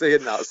used to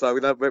seeing that. So we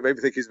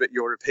maybe think he's a bit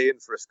European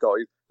for a Scot.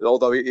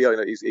 Although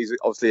he's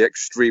obviously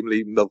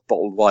extremely milk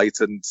bottled white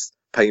and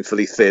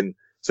painfully thin.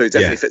 So he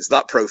definitely fits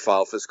that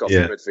profile for a Scottish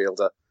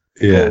midfielder.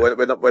 Yeah,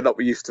 we're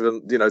not used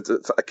to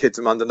a kid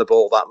demanding the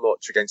ball that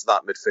much against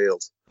that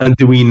midfield. And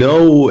do we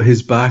know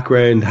his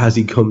background? Has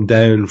he come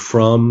down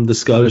from the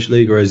Scottish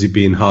League, or has he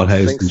been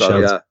hothoused in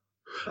Chelsea? Yeah.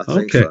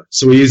 Okay,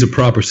 so he is a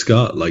proper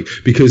Scot,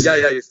 because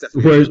he's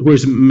definitely.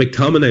 Whereas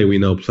McTominay we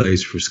know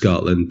plays for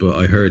Scotland, but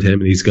I heard him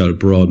and he's got a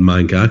broad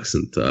Manc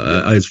accent.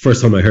 The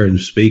first time I heard him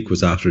speak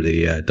was after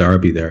the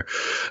derby there.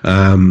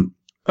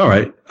 All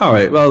right.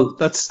 Well,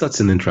 that's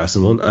an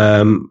interesting one.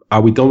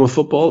 Are we done with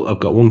football? I've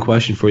got one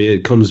question for you.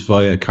 It comes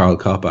via Karl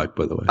Kopak,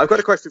 by the way. I've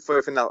got a question for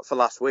you for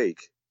last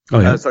week.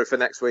 Oh yeah. For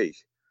next week,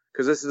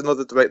 because this is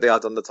another debate they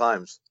had on the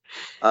Times.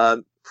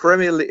 In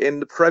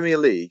the Premier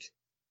League,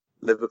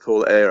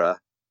 Liverpool era.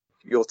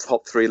 Your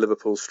top 3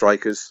 Liverpool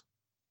strikers.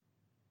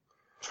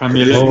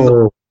 Premier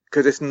League.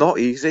 Because it's not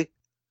easy.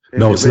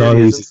 No, it's not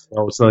easy.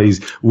 No, it's not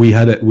easy. We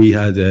had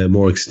a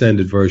more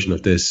extended version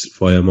of this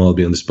via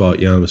Malby on the spot.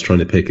 Jan was trying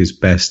to pick his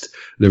best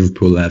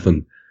Liverpool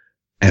 11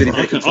 ever.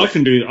 I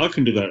can do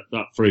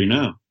that 3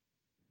 now.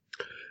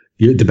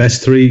 You're the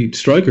best 3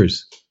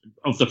 strikers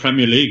of the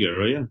Premier League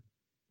era, yeah.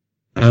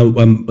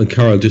 And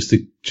Carl, just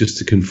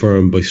to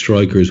confirm, by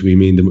strikers we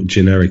mean the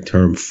generic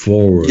term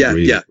forward.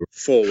 Yeah,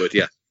 forward,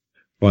 yeah.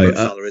 Right,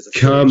 so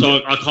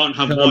I can't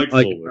have wide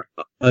forward.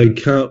 I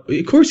can't.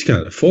 Of course you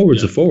can. A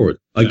forward's a forward.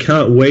 Yeah. I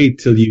can't wait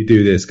till you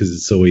do this because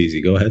it's so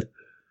easy. Go ahead.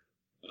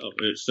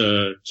 It's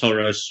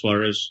Torres,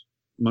 Suarez,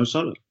 Mo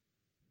Salah.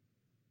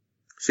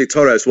 See,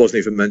 Torres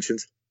wasn't even mentioned.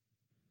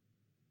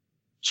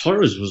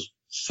 Torres was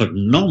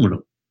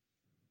phenomenal.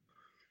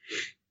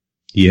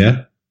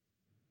 Yeah.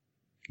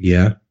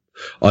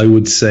 I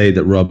would say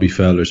that Robbie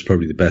Fowler is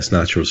probably the best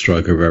natural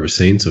striker I've ever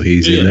seen, so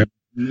he's in there.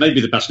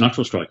 Maybe the best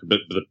natural striker,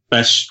 but the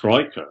best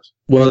striker.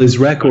 Well, his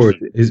record,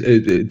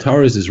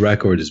 Torres'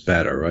 record is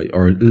better, right?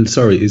 Or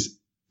sorry, as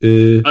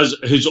his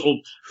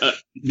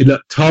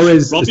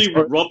Torres.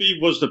 Robbie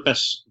was the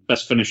best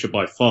finisher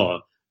by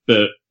far,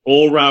 but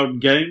all-round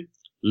game,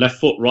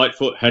 left foot, right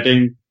foot,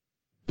 heading,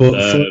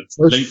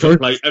 length of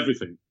play,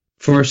 everything.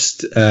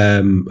 First,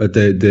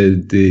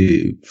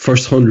 the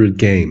first 100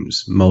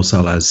 games, Mo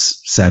Salah has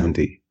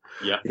 70.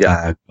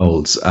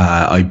 Goals.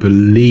 I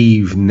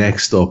believe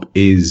next up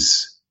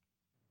is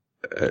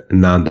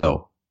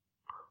Nando,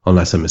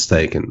 unless I'm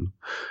mistaken,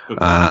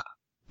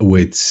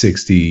 with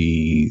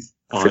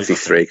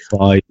 63.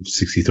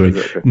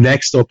 63.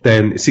 Next up,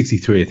 then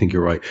 63. I think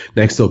you're right.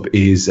 Next up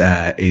is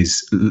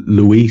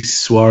Luis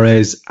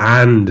Suarez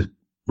and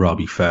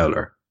Robbie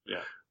Fowler.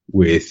 Yeah.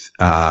 With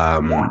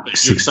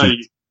you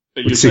say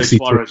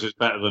Suarez is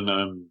better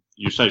than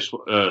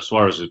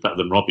Suarez is better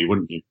than Robbie,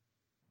 wouldn't you?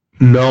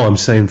 No, I'm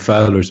saying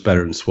Fowler's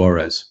better than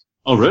Suarez.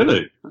 Oh,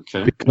 really?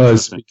 Okay.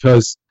 Because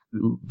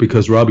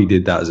Robbie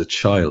did that as a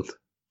child.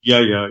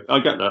 Yeah, I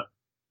get that.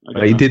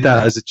 He did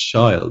that as a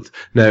child.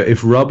 Now,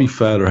 if Robbie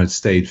Fowler had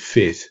stayed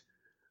fit,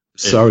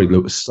 sorry,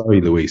 Luis,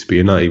 but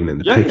you're not even in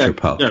the picture,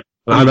 pal. Yeah.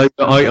 And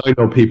I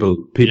know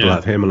people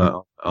have him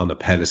on a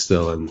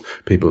pedestal, and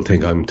people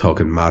think I'm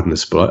talking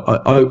madness. But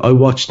I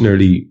watched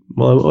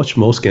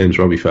most games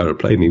Robbie Fowler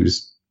played, and he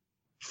was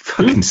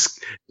fucking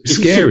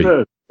scary.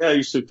 Superb. Yeah,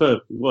 he's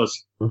superb. He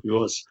was.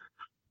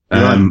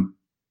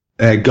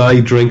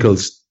 Guy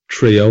Drinkle's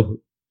trio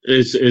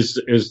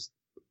is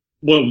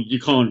well, you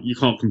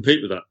can't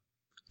compete with that.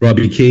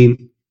 Robbie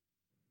Keane,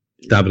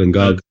 David and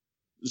Gog,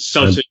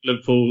 Celtic,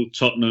 Liverpool,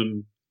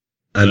 Tottenham,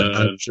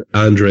 and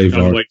Andre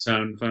Vara.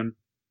 Town fan.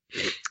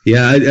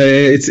 Yeah,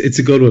 it's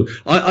a good one.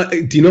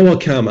 Do you know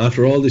what, Cam?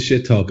 After all the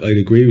shit talk, I'd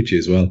agree with you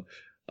as well.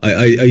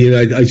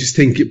 I just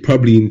think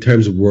probably in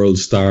terms of world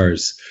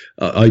stars,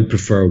 I'd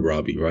prefer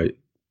Robbie, right?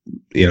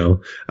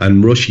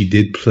 And Rushy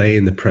did play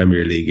in the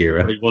Premier League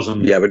era. He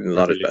wasn't. Yeah, but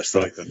not his best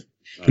though.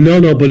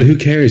 No, but who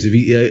cares if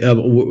he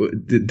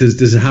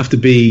does it have to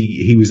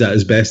be he was at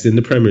his best in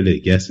the Premier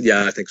League? Yes.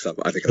 Yeah, I think so.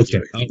 I think that's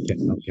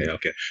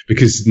Okay.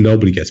 Because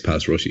nobody gets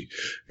past Rushy.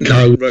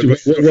 Carl,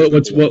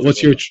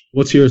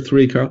 what's your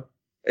three, Carl?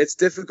 It's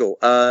difficult.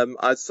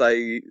 I'd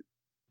say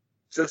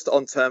just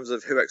on terms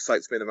of who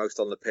excites me the most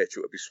on the pitch, it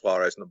would be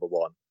Suarez number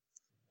one.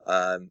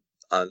 And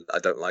I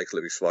don't like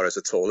Luis Suarez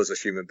at all as a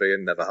human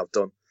being, never have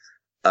done.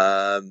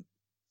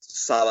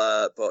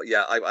 Salah, but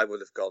yeah, I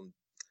would have gone.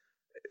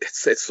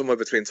 It's somewhere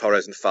between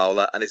Torres and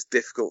Fowler, and it's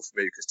difficult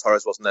for me because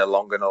Torres wasn't there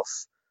long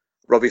enough.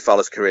 Robbie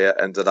Fowler's career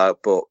ended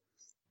out, but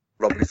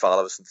Robbie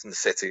Fowler was from the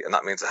City, and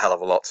that means a hell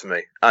of a lot to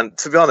me. And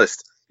to be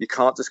honest, you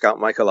can't discount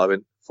Michael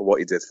Owen for what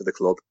he did for the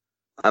club,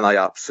 and I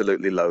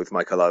absolutely loathe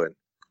Michael Owen.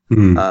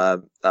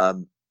 Not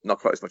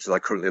quite as much as I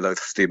currently loathe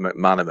Steve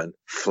McManaman,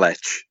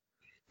 Fletch,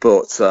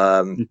 but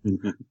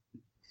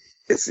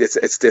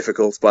it's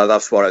difficult. But I'd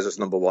have Suarez as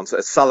number one. So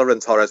Salah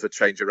and Torres would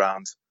change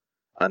around,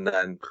 and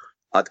then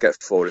I'd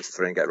get 4 into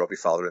 3 and get Robbie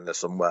Fowler in there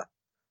somewhere.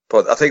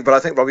 But I think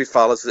Robbie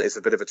Fowler is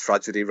a bit of a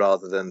tragedy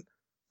rather than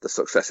the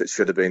success it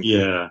should have been.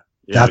 Yeah,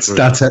 that's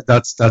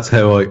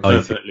how I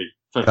perfectly.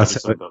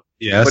 That's how,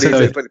 yeah.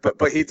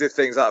 But he did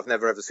things that I've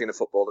never ever seen a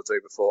footballer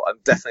do before,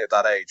 and definitely at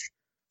that age.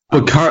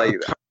 But to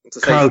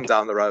save him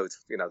down the road,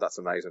 that's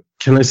amazing.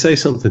 Can I say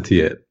something to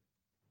you?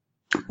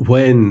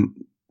 When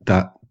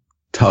that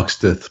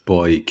Toxteth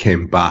boy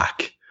came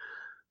back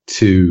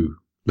to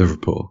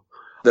Liverpool,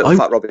 Little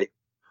Fat Robbie.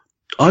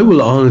 I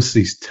will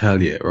honestly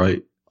tell you,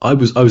 right? I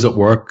was at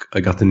work. I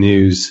got the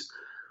news.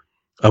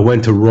 I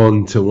went to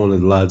run to one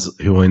of the lads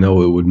who I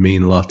know it would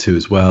mean a lot to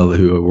as well,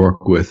 who I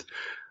work with.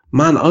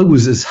 Man, I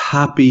was as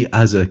happy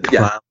as a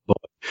clown boy.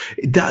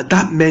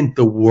 That meant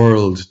the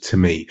world to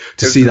me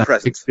to see that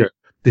picture.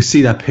 To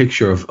see that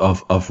picture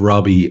of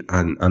Robbie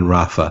and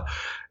Rafa.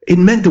 It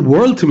meant the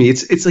world to me.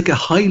 It's like a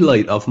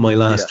highlight of my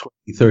last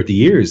 20, 30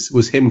 years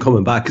was him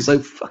coming back because I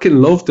fucking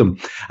loved him.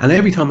 And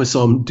every time I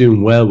saw him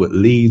doing well with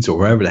Leeds or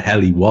wherever the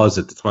hell he was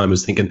at the time, I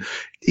was thinking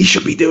he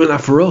should be doing that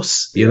for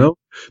us,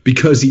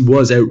 because he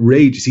was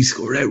outrageous. He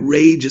scored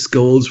outrageous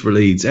goals for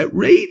Leeds.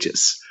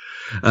 Outrageous.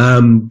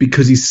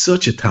 Because he's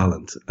such a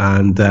talent.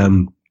 And,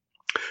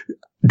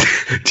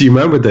 do you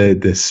remember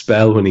the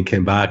spell when he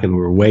came back and we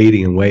were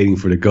waiting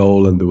for the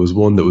goal and there was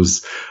one that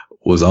was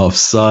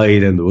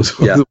offside and there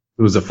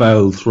was a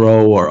foul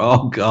throw or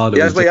oh god. He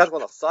had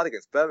one offside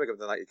against Birmingham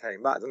the night he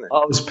came back, didn't he?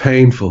 Oh, it was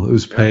painful.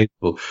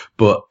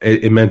 But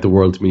it meant the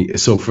world to me.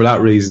 So for that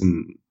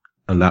reason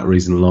and that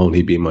reason alone,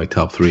 he'd be in my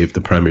top 3 of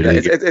the Premier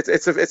League.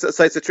 It's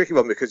a tricky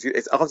one because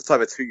it's half the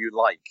time it's who you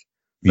like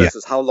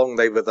versus how long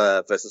they were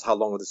there versus how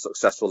long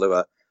successful they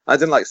were. I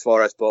didn't like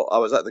Suarez, but I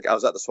was at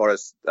the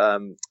Suarez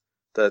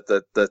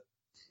the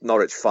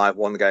Norwich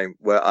 5-1 game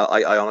where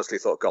I honestly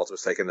thought God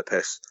was taking the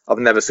piss. I've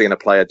never seen a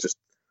player just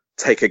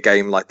take a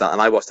game like that,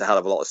 and I watched a hell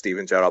of a lot of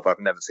Steven Gerrard, but I've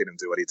never seen him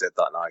do what he did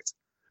that night.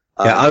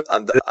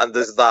 And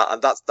there's that,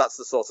 and that's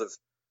the sort of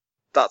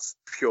that's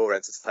pure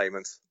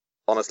entertainment.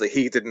 Honestly,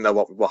 he didn't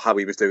know how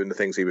he was doing the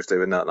things he was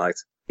doing that night.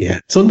 Yeah,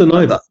 it's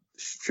undeniable. That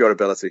pure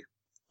ability.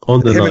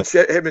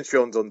 Him and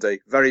Sean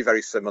Dundee, very,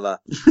 very similar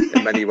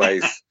in many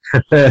ways.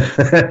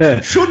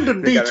 Sean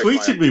Dundee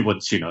tweeted me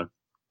once,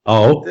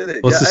 Oh,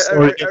 what's the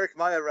story? Eric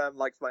Meyer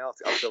likes my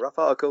autograph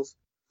articles.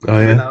 Oh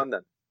yeah. Now and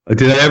then.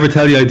 Did I ever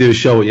tell you I do a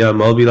show with Jan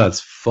Mulvey,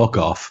 lads? Fuck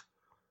off.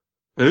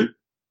 Who?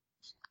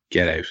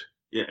 Get out.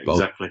 Yeah,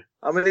 exactly.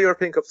 How many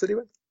European Cups did he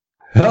win?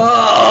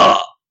 Oh,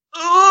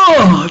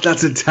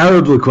 that's a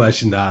terrible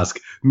question to ask.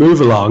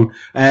 Move along.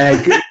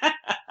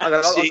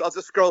 I'll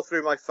just scroll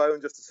through my phone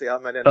just to see how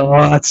many.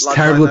 Oh, that's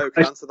terrible. I know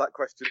can answer that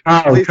question.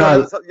 Carl.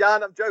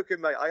 Jan, I'm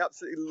joking, mate. I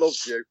absolutely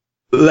loved you.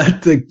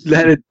 Let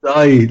it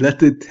die. Let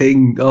the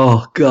thing.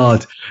 Oh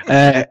God.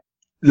 I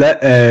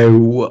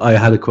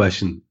had a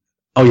question.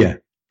 Oh yeah,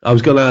 I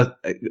was gonna.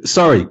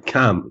 Sorry,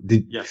 Cam.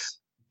 Yes.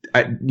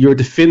 Your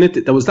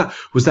definitive. Was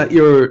that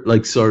your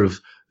like sort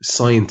of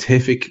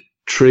scientific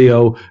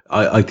trio?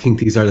 I think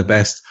these are the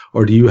best.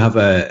 Or do you have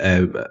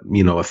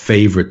a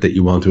favorite that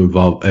you want to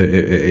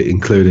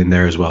include in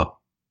there as well?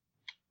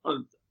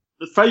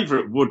 The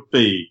favorite would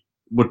be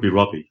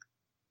Robbie.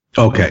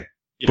 Okay.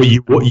 But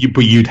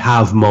you'd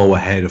have Mo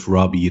ahead of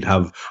Robbie. You'd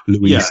have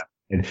Luis.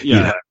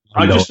 Yeah.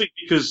 I just think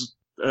because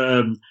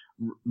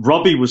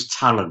Robbie was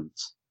talent,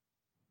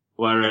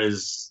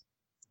 whereas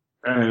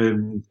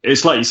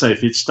it's like you say,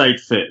 if he'd stayed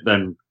fit,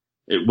 then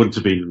it wouldn't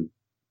have been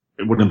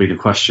a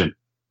question.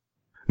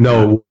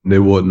 No, they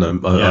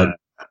wouldn't.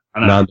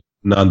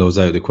 Nando's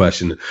out of the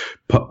question.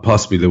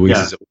 Possibly Luis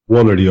is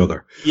one or the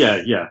other.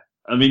 Yeah.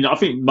 I mean, I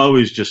think Mo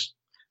is just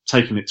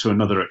taking it to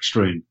another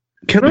extreme.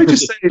 Can I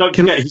just say, don't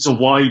forget he's a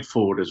wide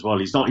forward as well.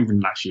 He's not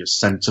even actually a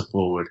centre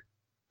forward.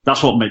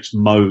 That's what makes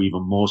Mo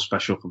even more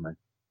special for me.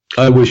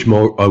 I wish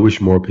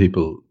more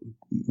people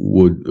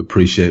would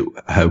appreciate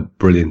how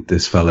brilliant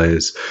this fella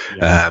is.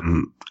 Yeah.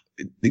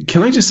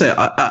 Can I just say,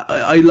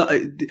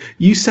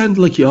 you sound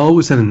like you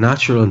always had a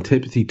natural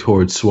antipathy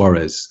towards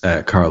Suarez,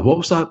 Carl. What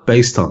was that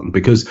based on?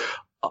 Because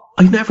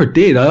I never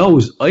did.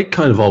 I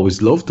kind of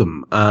always loved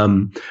him.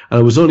 And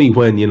it was only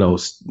when,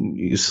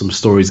 some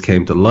stories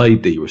came to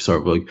light that you were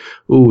sort of like,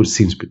 oh, it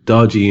seems a bit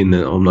dodgy and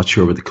I'm not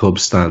sure where the club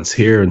stands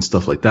here and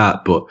stuff like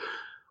that. But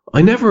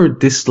I never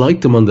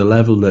disliked him on the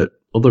level that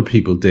other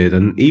people did.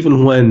 And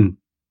even when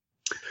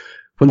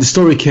the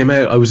story came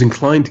out, I was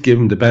inclined to give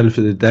him the benefit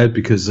of the doubt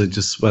because I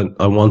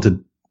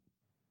wanted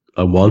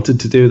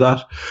to do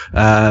that.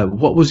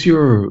 What was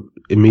your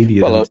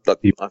immediate? Well, I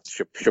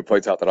should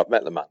point out that I've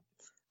met the man.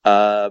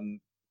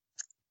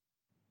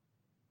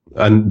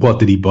 And what,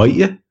 did he bite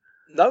you?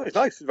 No, he's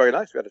nice. He's very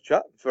nice. We had a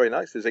chat. Very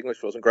nice. His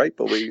English wasn't great,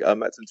 but we met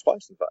him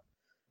twice, in fact.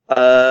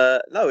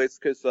 No, it's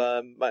because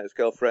his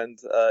girlfriend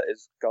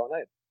is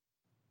Ghanaian.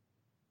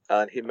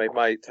 And he made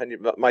my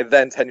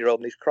then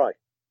 10-year-old niece cry.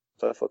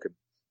 So fuck him.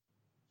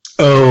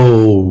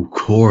 Oh, of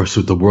course,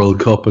 with the World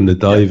Cup and the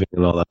diving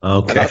and all that.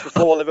 Okay. And that's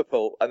before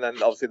Liverpool. And then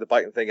obviously the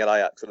biting thing at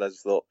Ajax. And I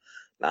just thought,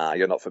 nah,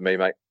 you're not for me,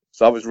 mate.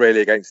 So I was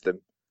really against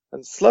him.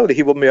 And slowly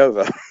he won me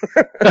over.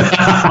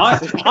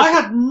 I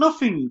had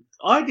nothing.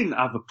 I didn't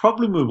have a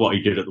problem with what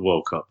he did at the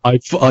World Cup. Nor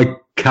was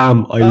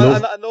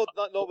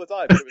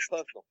I, but it was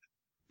personal.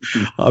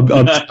 I'm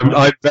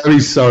very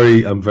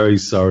sorry. I'm very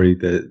sorry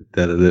that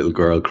a little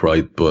girl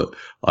cried, but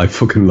I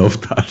fucking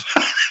loved that.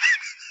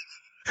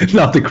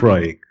 Not the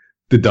crying,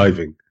 the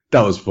diving.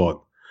 That was fun.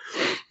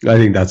 I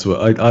think that's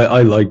what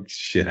I like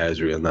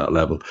shithousery on that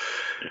level,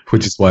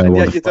 which is why I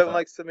want. Yeah, you don't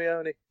like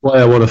Simeone. Why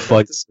I want to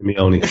fight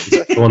Simeone.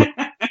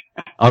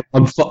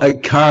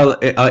 Carl.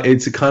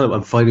 It's a kind of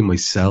I'm fighting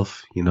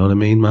myself. You know what I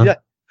mean, man? Yeah,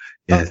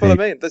 that's what I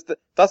mean.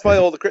 That's why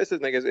all the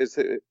criticism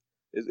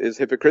is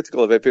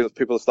hypocritical of it.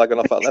 People are slagging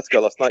off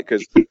Atletico last night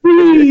because if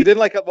you didn't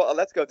like what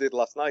Atletico did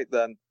last night,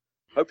 then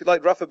hope you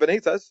liked Rafa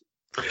Benitez.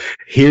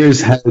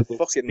 Here's how the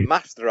fucking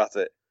master at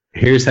it.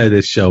 Here's how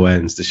this show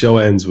ends. The show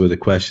ends with a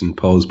question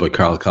posed by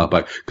Carl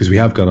Kopak, because we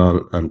have gone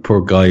on, and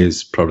poor Guy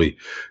is probably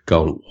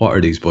going, what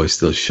are these boys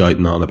still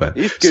shouting on about?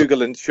 He's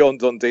Googling Sean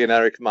Dundee and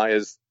Eric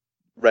Meyer's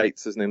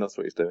rates, isn't he? That's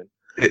what he's doing.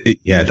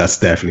 Yeah, that's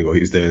definitely what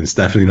he's doing. It's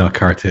definitely not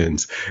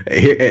cartoons.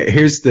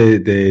 Here's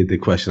the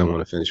question I want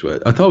to finish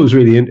with. I thought it was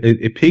really,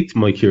 it piqued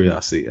my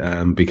curiosity,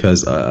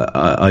 because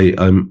I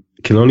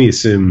can only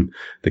assume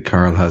that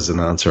Carl has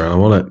an answer, and I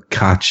want to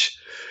catch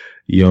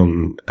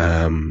young,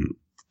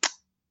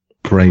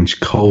 Branch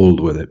cold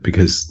with it,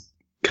 because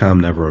Cam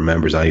never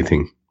remembers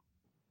anything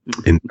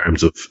in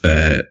terms of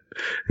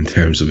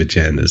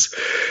agendas.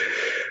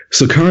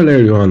 So Carl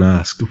earlier on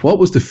asked, what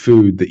was the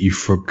food that you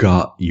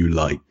forgot you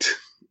liked?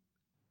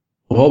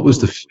 What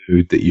was the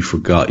food that you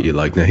forgot you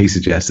liked? Now he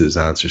suggested his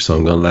answer, so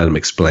I'm going to let him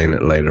explain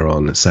it later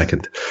on in a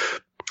second.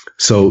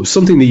 So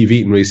something that you've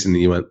eaten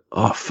recently, you went,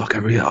 oh fuck,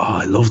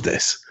 I love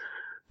this,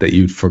 that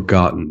you'd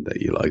forgotten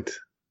that you liked.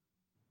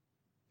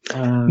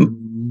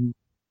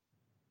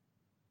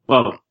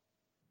 Well,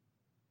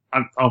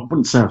 I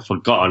wouldn't say I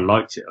forgot I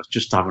liked it. I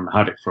just haven't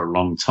had it for a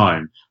long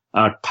time.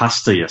 I had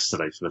pasta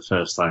yesterday for the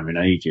first time in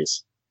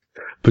ages.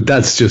 But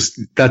that's just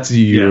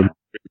you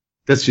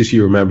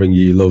remembering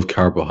you love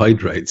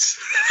carbohydrates.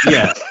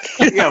 Yeah.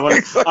 Well,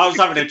 I was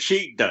having a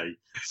cheat day,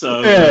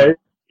 so I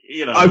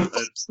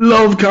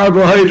love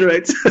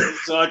carbohydrates.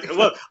 So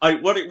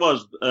what it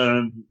was,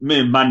 me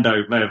and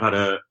Mando may have had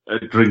a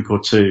drink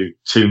or two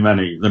too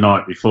many the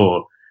night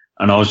before,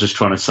 and I was just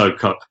trying to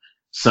soak up.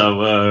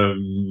 So,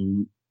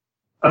 you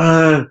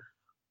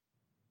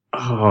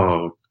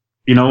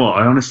know what?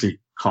 I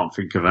honestly can't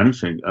think of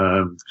anything,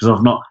 because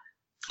I've not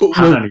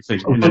had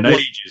anything in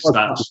ages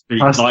that's been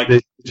like.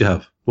 Did you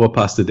have? What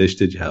pasta dish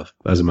did you have,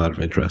 as a matter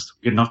of interest?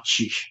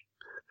 Gnocchi.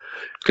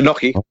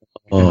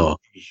 Oh.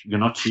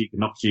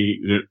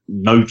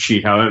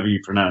 Gnocchi, however you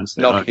pronounce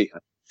it. Gnocchi.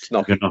 They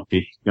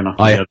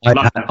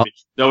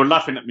were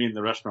laughing at me in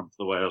the restaurant for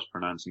the way I was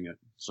pronouncing it.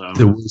 So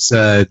there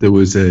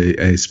was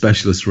a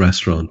specialist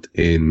restaurant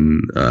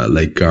in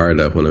Lake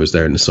Garda when I was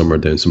there in the summer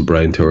doing some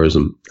brain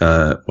tourism.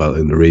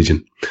 In the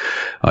region,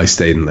 I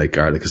stayed in Lake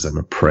Garda because I'm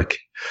a prick,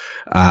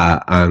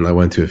 and I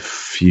went to a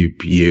few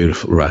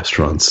beautiful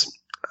restaurants,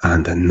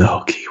 and the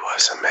gnocchi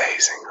was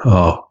amazing.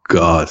 Oh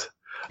God!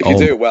 If you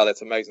do it well,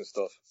 it's amazing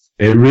stuff.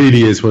 It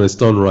really is. When it's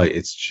done right,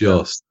 it's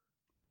just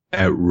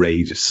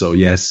outrageous. So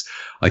yes,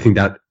 I think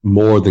that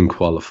more than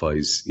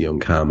qualifies young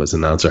Cam as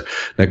an answer.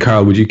 Now,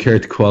 Carl, would you care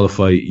to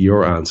qualify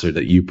your answer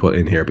that you put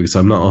in here? Because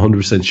I'm not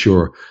 100%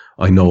 sure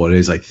I know what it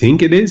is. I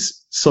think it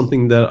is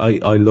something that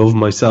I love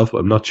myself, but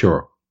I'm not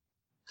sure.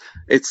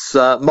 It's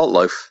malt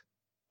loaf.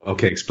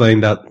 Okay,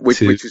 explain that.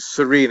 Which is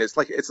serene. It's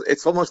like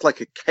it's almost like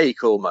a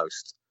cake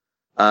almost,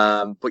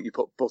 but you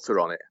put butter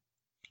on it.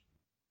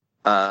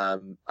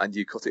 And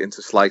you cut it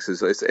into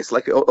slices. It's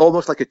like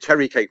almost like a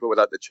cherry cake, but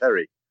without the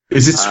cherry.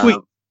 Is it sweet?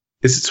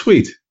 Is it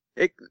sweet?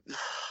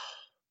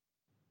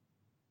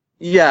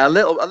 Yeah, a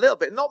little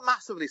bit. Not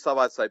massively so,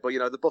 I'd say. But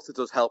the butter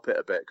does help it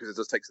a bit because it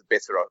just takes the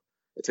bitter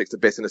It takes the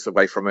bitterness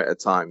away from it at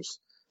times.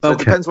 So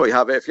Okay. it depends what you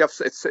have. If you have,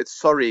 it's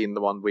Soreen,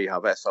 the one we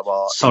have,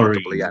 SOR. Sorry.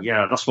 EEN.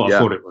 Yeah, that's what I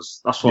thought it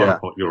was. That's what I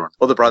thought you were on.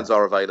 Other brands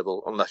are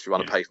available, unless you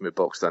want to pay for my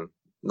books, then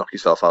knock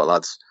yourself out,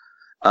 lads.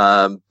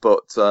 I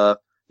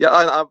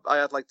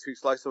had like 2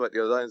 slices of it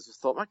the other day and just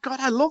thought, my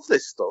God, I love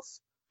this stuff.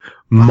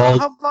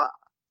 Malt. Have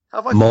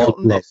I Malt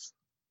forgotten this?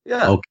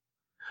 Yeah.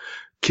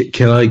 Okay.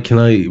 Can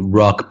I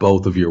rock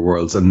both of your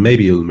worlds? And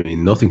maybe it'll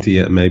mean nothing to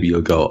you. And maybe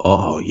you'll go,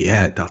 oh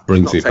yeah, that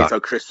brings me Not back. potato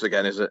crisps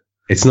again, is it?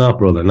 It's not,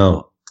 brother.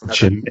 No.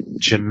 Okay.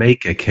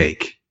 Jamaica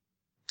cake.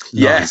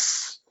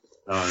 Yes.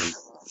 No.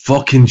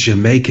 Fucking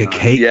Jamaica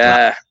cake.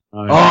 Yeah.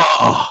 No.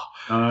 Oh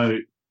No.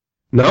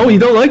 no, you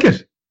don't like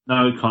it.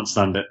 No, can't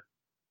stand it.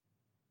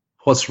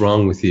 What's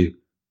wrong with you?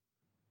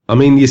 I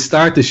mean, you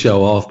start the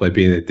show off by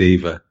being a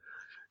diva.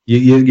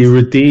 You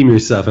redeem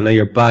yourself, and now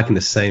you're back in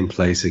the same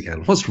place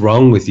again. What's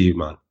wrong with you,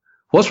 man?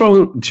 What's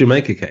wrong with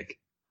Jamaica cake?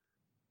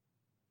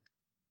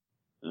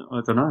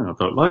 I don't know. I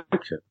don't like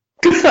it.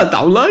 I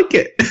don't like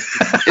it.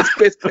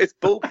 It's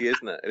bulky,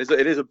 isn't it?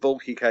 It is a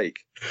bulky cake.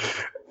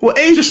 Well,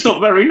 It's just not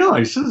very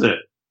nice, is it?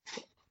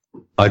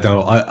 I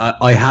don't.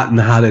 I hadn't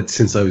had it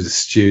since I was a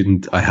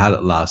student. I had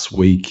it last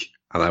week,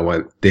 and I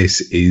went,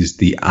 "This is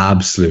the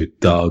absolute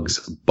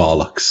dog's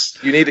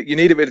bollocks." You need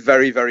it with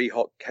very, very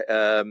hot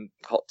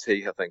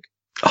tea, I think.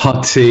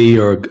 Hot tea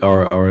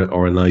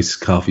or a nice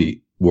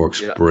coffee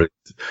works Yeah. brilliant.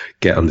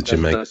 Get on the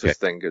Jamaica There's cake. this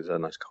thing is a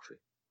nice coffee.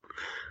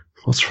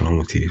 What's wrong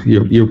with you?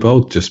 You're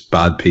both just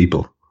bad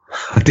people.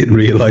 I didn't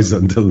realize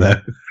that until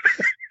now.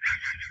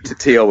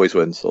 Tea always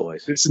wins,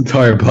 always. This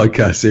entire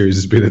podcast series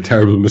has been a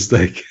terrible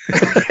mistake.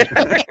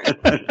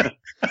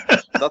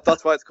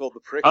 That's why it's called the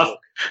prick look.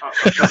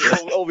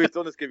 All we've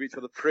done is give each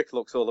other prick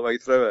looks all the way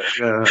through it.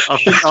 Yeah, I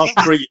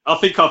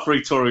think our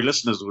three Tory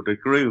listeners would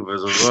agree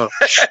with us as well.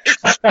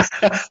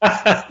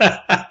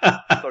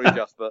 Sorry,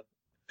 Jasper.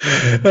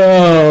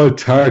 Oh,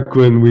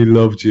 Tarquin, we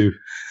loved you.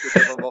 Just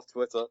have them off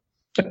Twitter.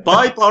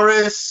 Bye,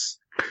 Boris.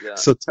 Yeah.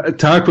 So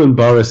Tarquin,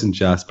 Boris, and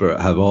Jasper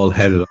have all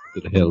headed up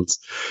to the hills.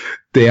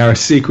 They are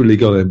secretly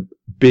going to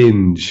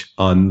binge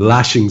on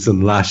lashings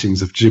and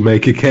lashings of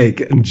Jamaica cake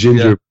and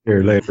ginger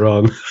beer later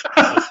on.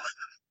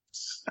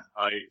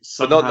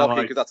 But not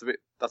knocking, because that's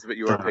a bit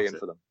European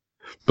for them.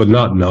 But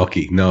not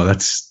gnocchi. No,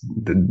 that's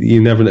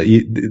you never know.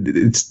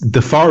 It's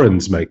the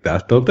foreigners make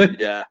that, don't they?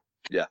 Yeah.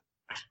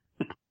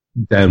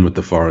 Down with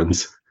the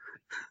foreigners.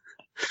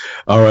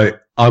 All right,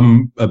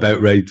 I'm about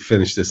ready to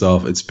finish this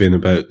off. It's been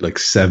about like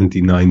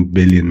 79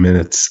 billion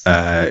minutes.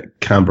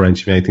 Cam Branch,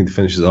 you have anything to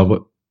finish this off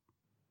with?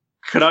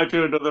 Can I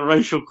do another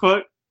racial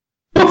quote?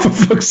 Oh, for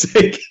fuck's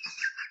sake!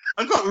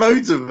 I've got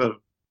loads of them.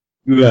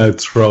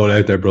 Let's throw it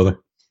out there, brother.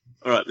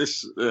 All right,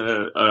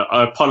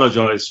 I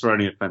apologise for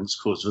any offence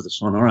caused for this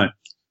one. All right.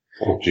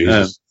 Oh,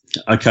 Jesus.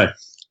 Okay.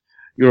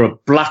 You're a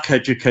black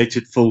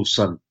educated fool,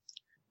 son.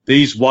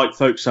 These white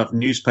folks have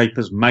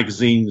newspapers,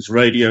 magazines,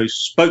 radios,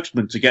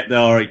 spokesmen to get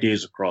their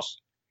ideas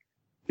across.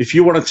 If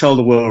you want to tell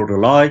the world a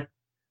lie,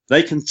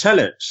 they can tell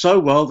it so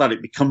well that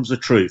it becomes the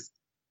truth.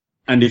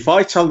 And if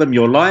I tell them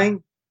you're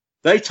lying,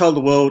 they tell the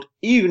world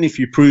even if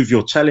you prove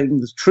you're telling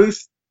the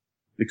truth,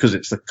 because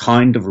it's the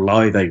kind of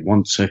lie they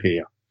want to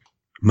hear.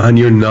 Man,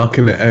 you're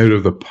knocking it out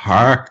of the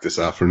park this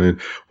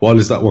afternoon. What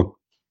is that one?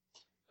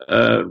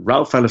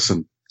 Ralph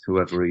Ellison,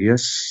 whoever he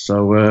is.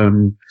 So,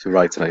 It's a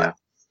writer, yeah.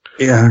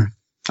 yeah,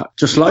 I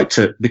just liked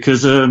it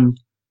because,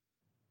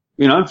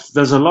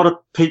 there's a lot of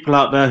people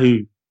out there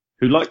who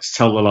like to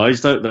tell the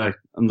lies, don't they?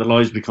 And the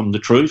lies become the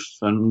truth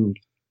and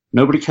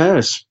nobody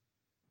cares.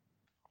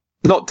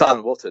 Not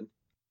Dan Wootton.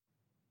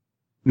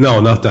 No,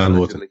 not Dan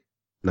Wootton.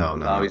 Allegedly.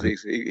 No.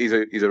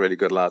 He's a really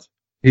good lad.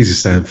 He's a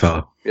sound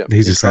fella. Yeah,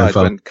 He's he a sound cried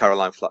fella. when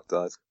Caroline Flack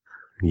died,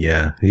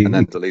 Yeah. and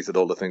then deleted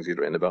all the things he'd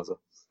written about her.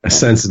 A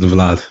sensitive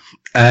lad.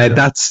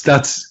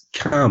 That's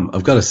Cam.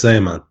 I've got to say,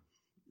 man,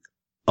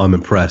 I'm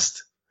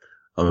impressed.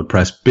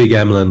 Big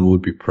Emlyn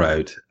would be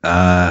proud.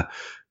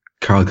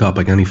 Carl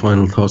Kopic, any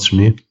final thoughts from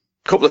you?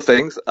 Couple of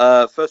things.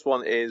 First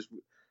one is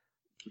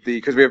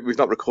because we've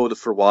not recorded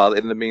for a while.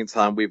 In the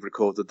meantime, we've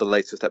recorded the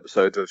latest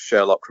episode of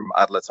Sherlock from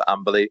Adler to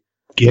Amberley.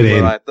 Get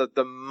in. Where I had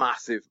the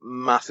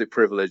massive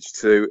privilege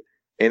to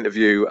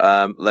interview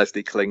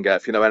Leslie Klinger.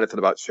 If you know anything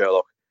about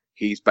Sherlock,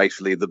 he's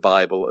basically the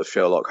Bible of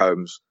Sherlock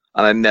Holmes.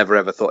 And I never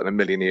ever thought in a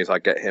million years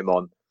I'd get him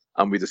on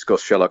and we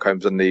discussed Sherlock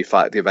Holmes and the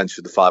Adventures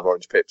of the Five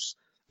Orange Pips.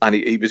 And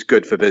he was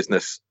good for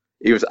business.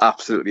 He was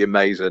absolutely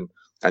amazing.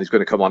 And he's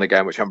going to come on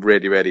again, which I'm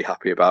really, really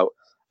happy about.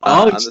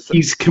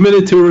 He's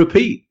committed to a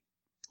repeat.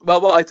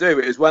 Well, what I do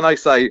is when I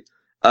say,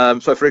 so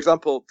for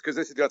example, because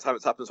this is the other time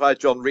it's happened, so I had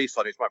John Rees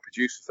on, who's my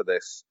producer for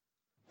this,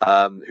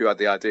 who had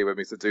the idea with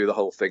me to do the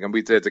whole thing. And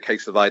we did A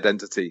Case of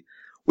Identity,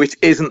 which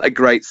isn't a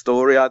great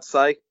story, I'd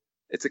say.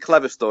 It's a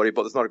clever story,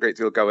 but there's not a great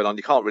deal going on.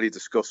 You can't really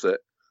discuss it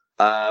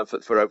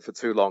for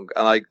too long.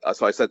 And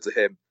so I said to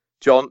him,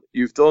 John,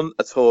 you've done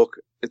a story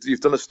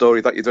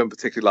that you don't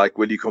particularly like.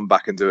 Will you come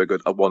back and do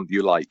a one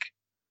you like?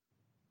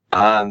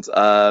 And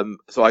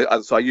so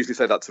I usually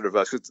say that to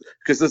reverse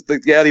because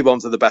the early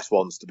ones are the best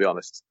ones, to be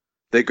honest.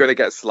 They're going to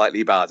get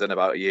slightly bad in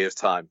about a year's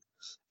time.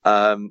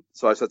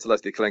 So I said to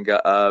Leslie Klinger,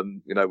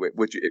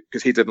 would you,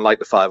 because he didn't like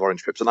the 5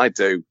 orange pips, and I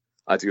do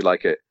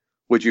like it.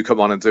 Would you come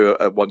on and do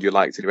a one you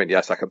liked? And he went,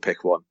 yes, I can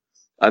pick one.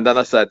 And then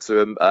I said to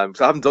him,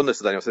 because I haven't done this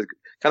today, I said,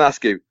 can I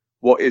ask you,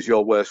 what is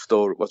your worst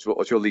story? What's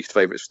your least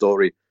favourite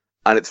story?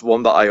 And it's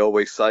one that I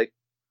always say.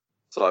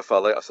 So I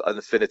felt like an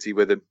affinity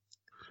with him.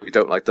 We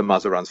don't like the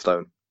Mazarin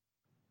stone.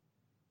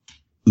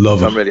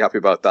 Love it. I'm really happy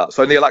about that.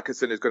 So Neil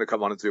Atkinson is going to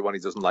come on and do one he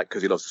doesn't like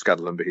because he loves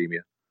Scandal and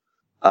Bohemia.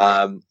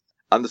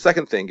 And the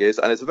second thing is,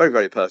 and it's a very,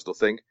 very personal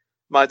thing,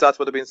 my dad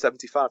would have been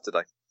 75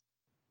 today.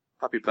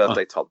 Happy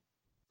birthday, Tom.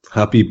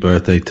 Happy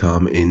birthday,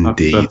 Tom,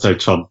 indeed. Happy birthday,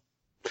 Tom.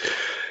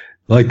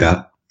 Like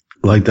that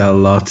a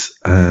lot.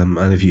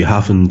 And if you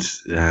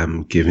haven't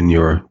given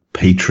your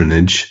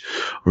patronage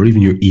or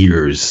even your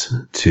ears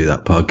to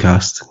that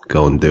podcast,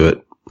 go and do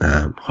it.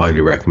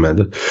 Highly recommend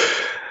it.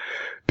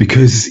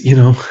 Because,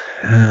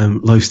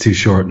 life's too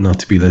short not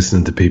to be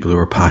listening to people who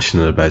are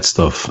passionate about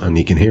stuff, and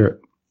you can hear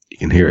it. You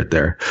can hear it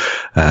there.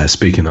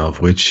 Speaking of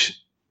which,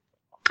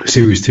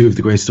 Series 2 of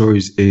The Great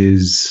Stories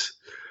is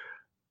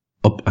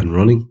up and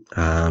running.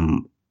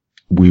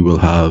 We will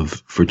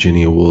have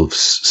Virginia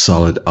Woolf's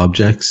Solid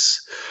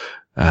Objects.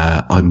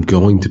 I'm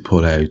going to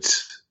put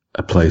out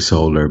a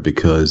placeholder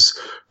because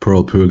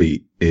Pearl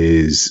Pooley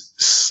is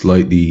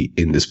slightly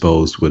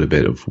indisposed with a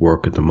bit of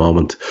work at the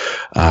moment.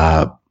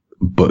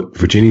 But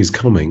Virginia's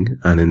coming,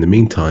 and in the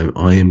meantime,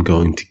 I am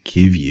going to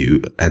give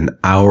you an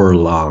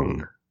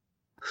hour-long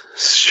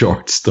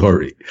short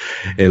story.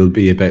 It'll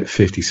be about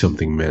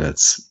 50-something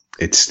minutes.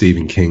 It's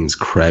Stephen King's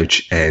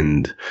Crouch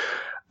End.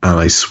 And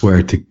I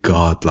swear to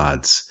God,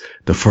 lads,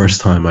 the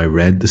first time I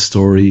read the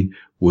story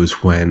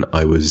was when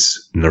I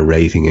was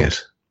narrating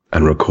it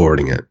and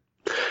recording it.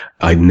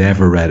 I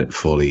never read it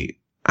fully,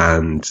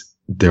 and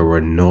there were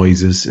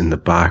noises in the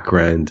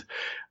background.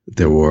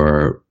 There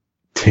were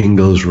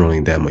tingles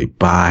running down my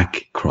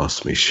back,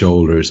 across my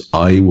shoulders.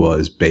 I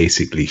was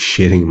basically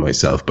shitting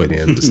myself by the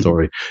end of the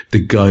story. The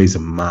guy's a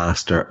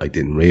master. I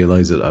didn't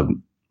realize it. I've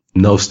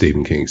no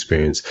Stephen King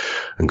experience,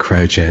 and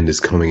Crouch End is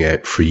coming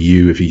out for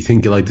you. If you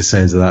think you like the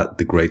sounds of that,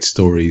 The Great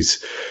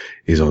Stories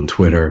is on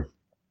Twitter,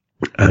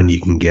 and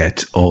you can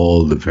get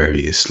all the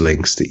various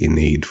links that you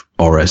need,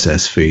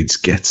 RSS feeds.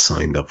 Get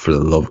signed up, for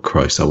the love of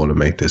Christ. I want to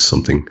make this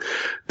something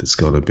that's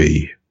going to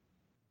be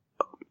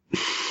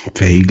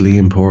vaguely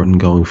important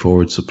going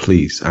forward. So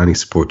please, any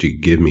support you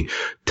can give me,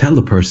 tell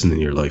the person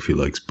in your life who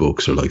likes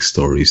books or likes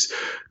stories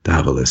to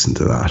have a listen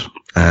to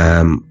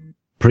that.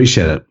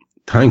 Appreciate it.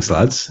 Thanks,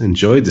 lads.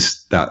 Enjoyed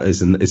this.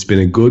 It's been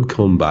a good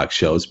comeback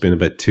show. It's been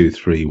about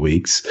 2-3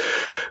 weeks,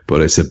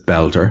 but it's a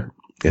belter.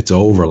 It's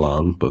over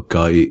long, but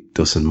Guy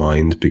doesn't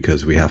mind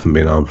because we haven't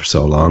been on for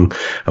so long,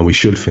 and we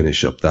should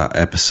finish up that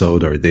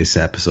episode, or this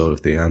episode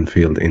of the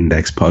Anfield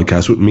Index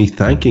podcast, with me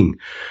thanking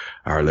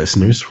our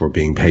listeners for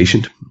being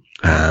patient,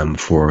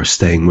 for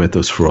staying with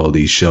us for all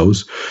these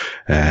shows,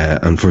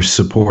 and for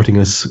supporting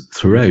us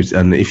throughout.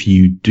 And if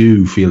you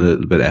do feel a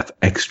little bit of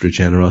extra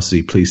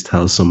generosity, please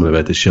tell someone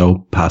about the show,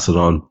 pass it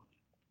on.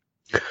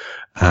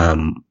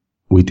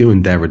 We do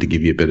endeavour to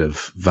give you a bit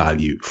of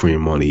value for your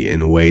money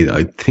in a way that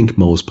I think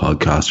most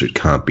podcasters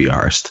can't be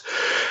arsed.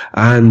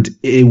 And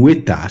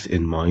with that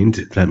in mind,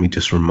 let me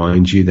just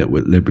remind you that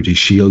with Liberty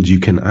Shield, you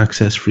can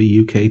access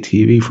free UK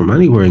TV from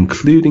anywhere,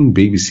 including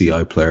BBC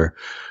iPlayer,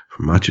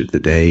 for Match of the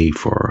Day,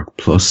 for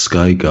Plus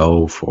Sky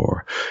Go,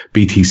 for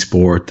BT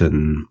Sport,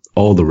 and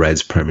all the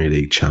Reds Premier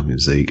League,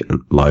 Champions League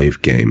and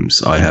live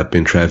games. I have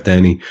been Trev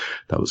Downey.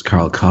 That was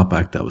Carl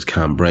Kopak. That was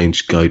Cam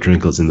Branch. Guy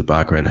Drinkle's in the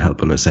background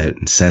helping us out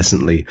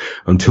incessantly.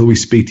 Until we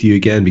speak to you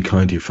again, be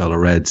kind to your fellow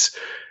Reds.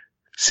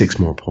 6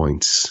 more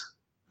points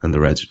and the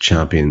Reds are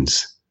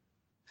champions.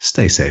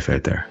 Stay safe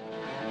out there.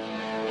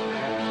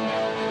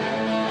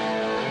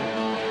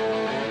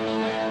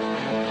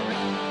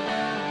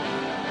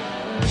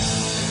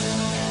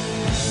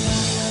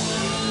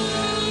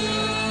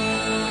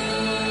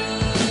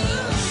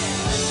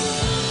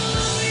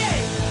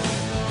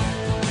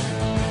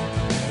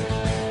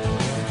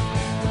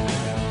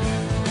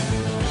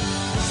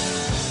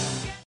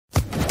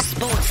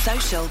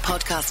 Social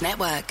Podcast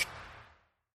Network.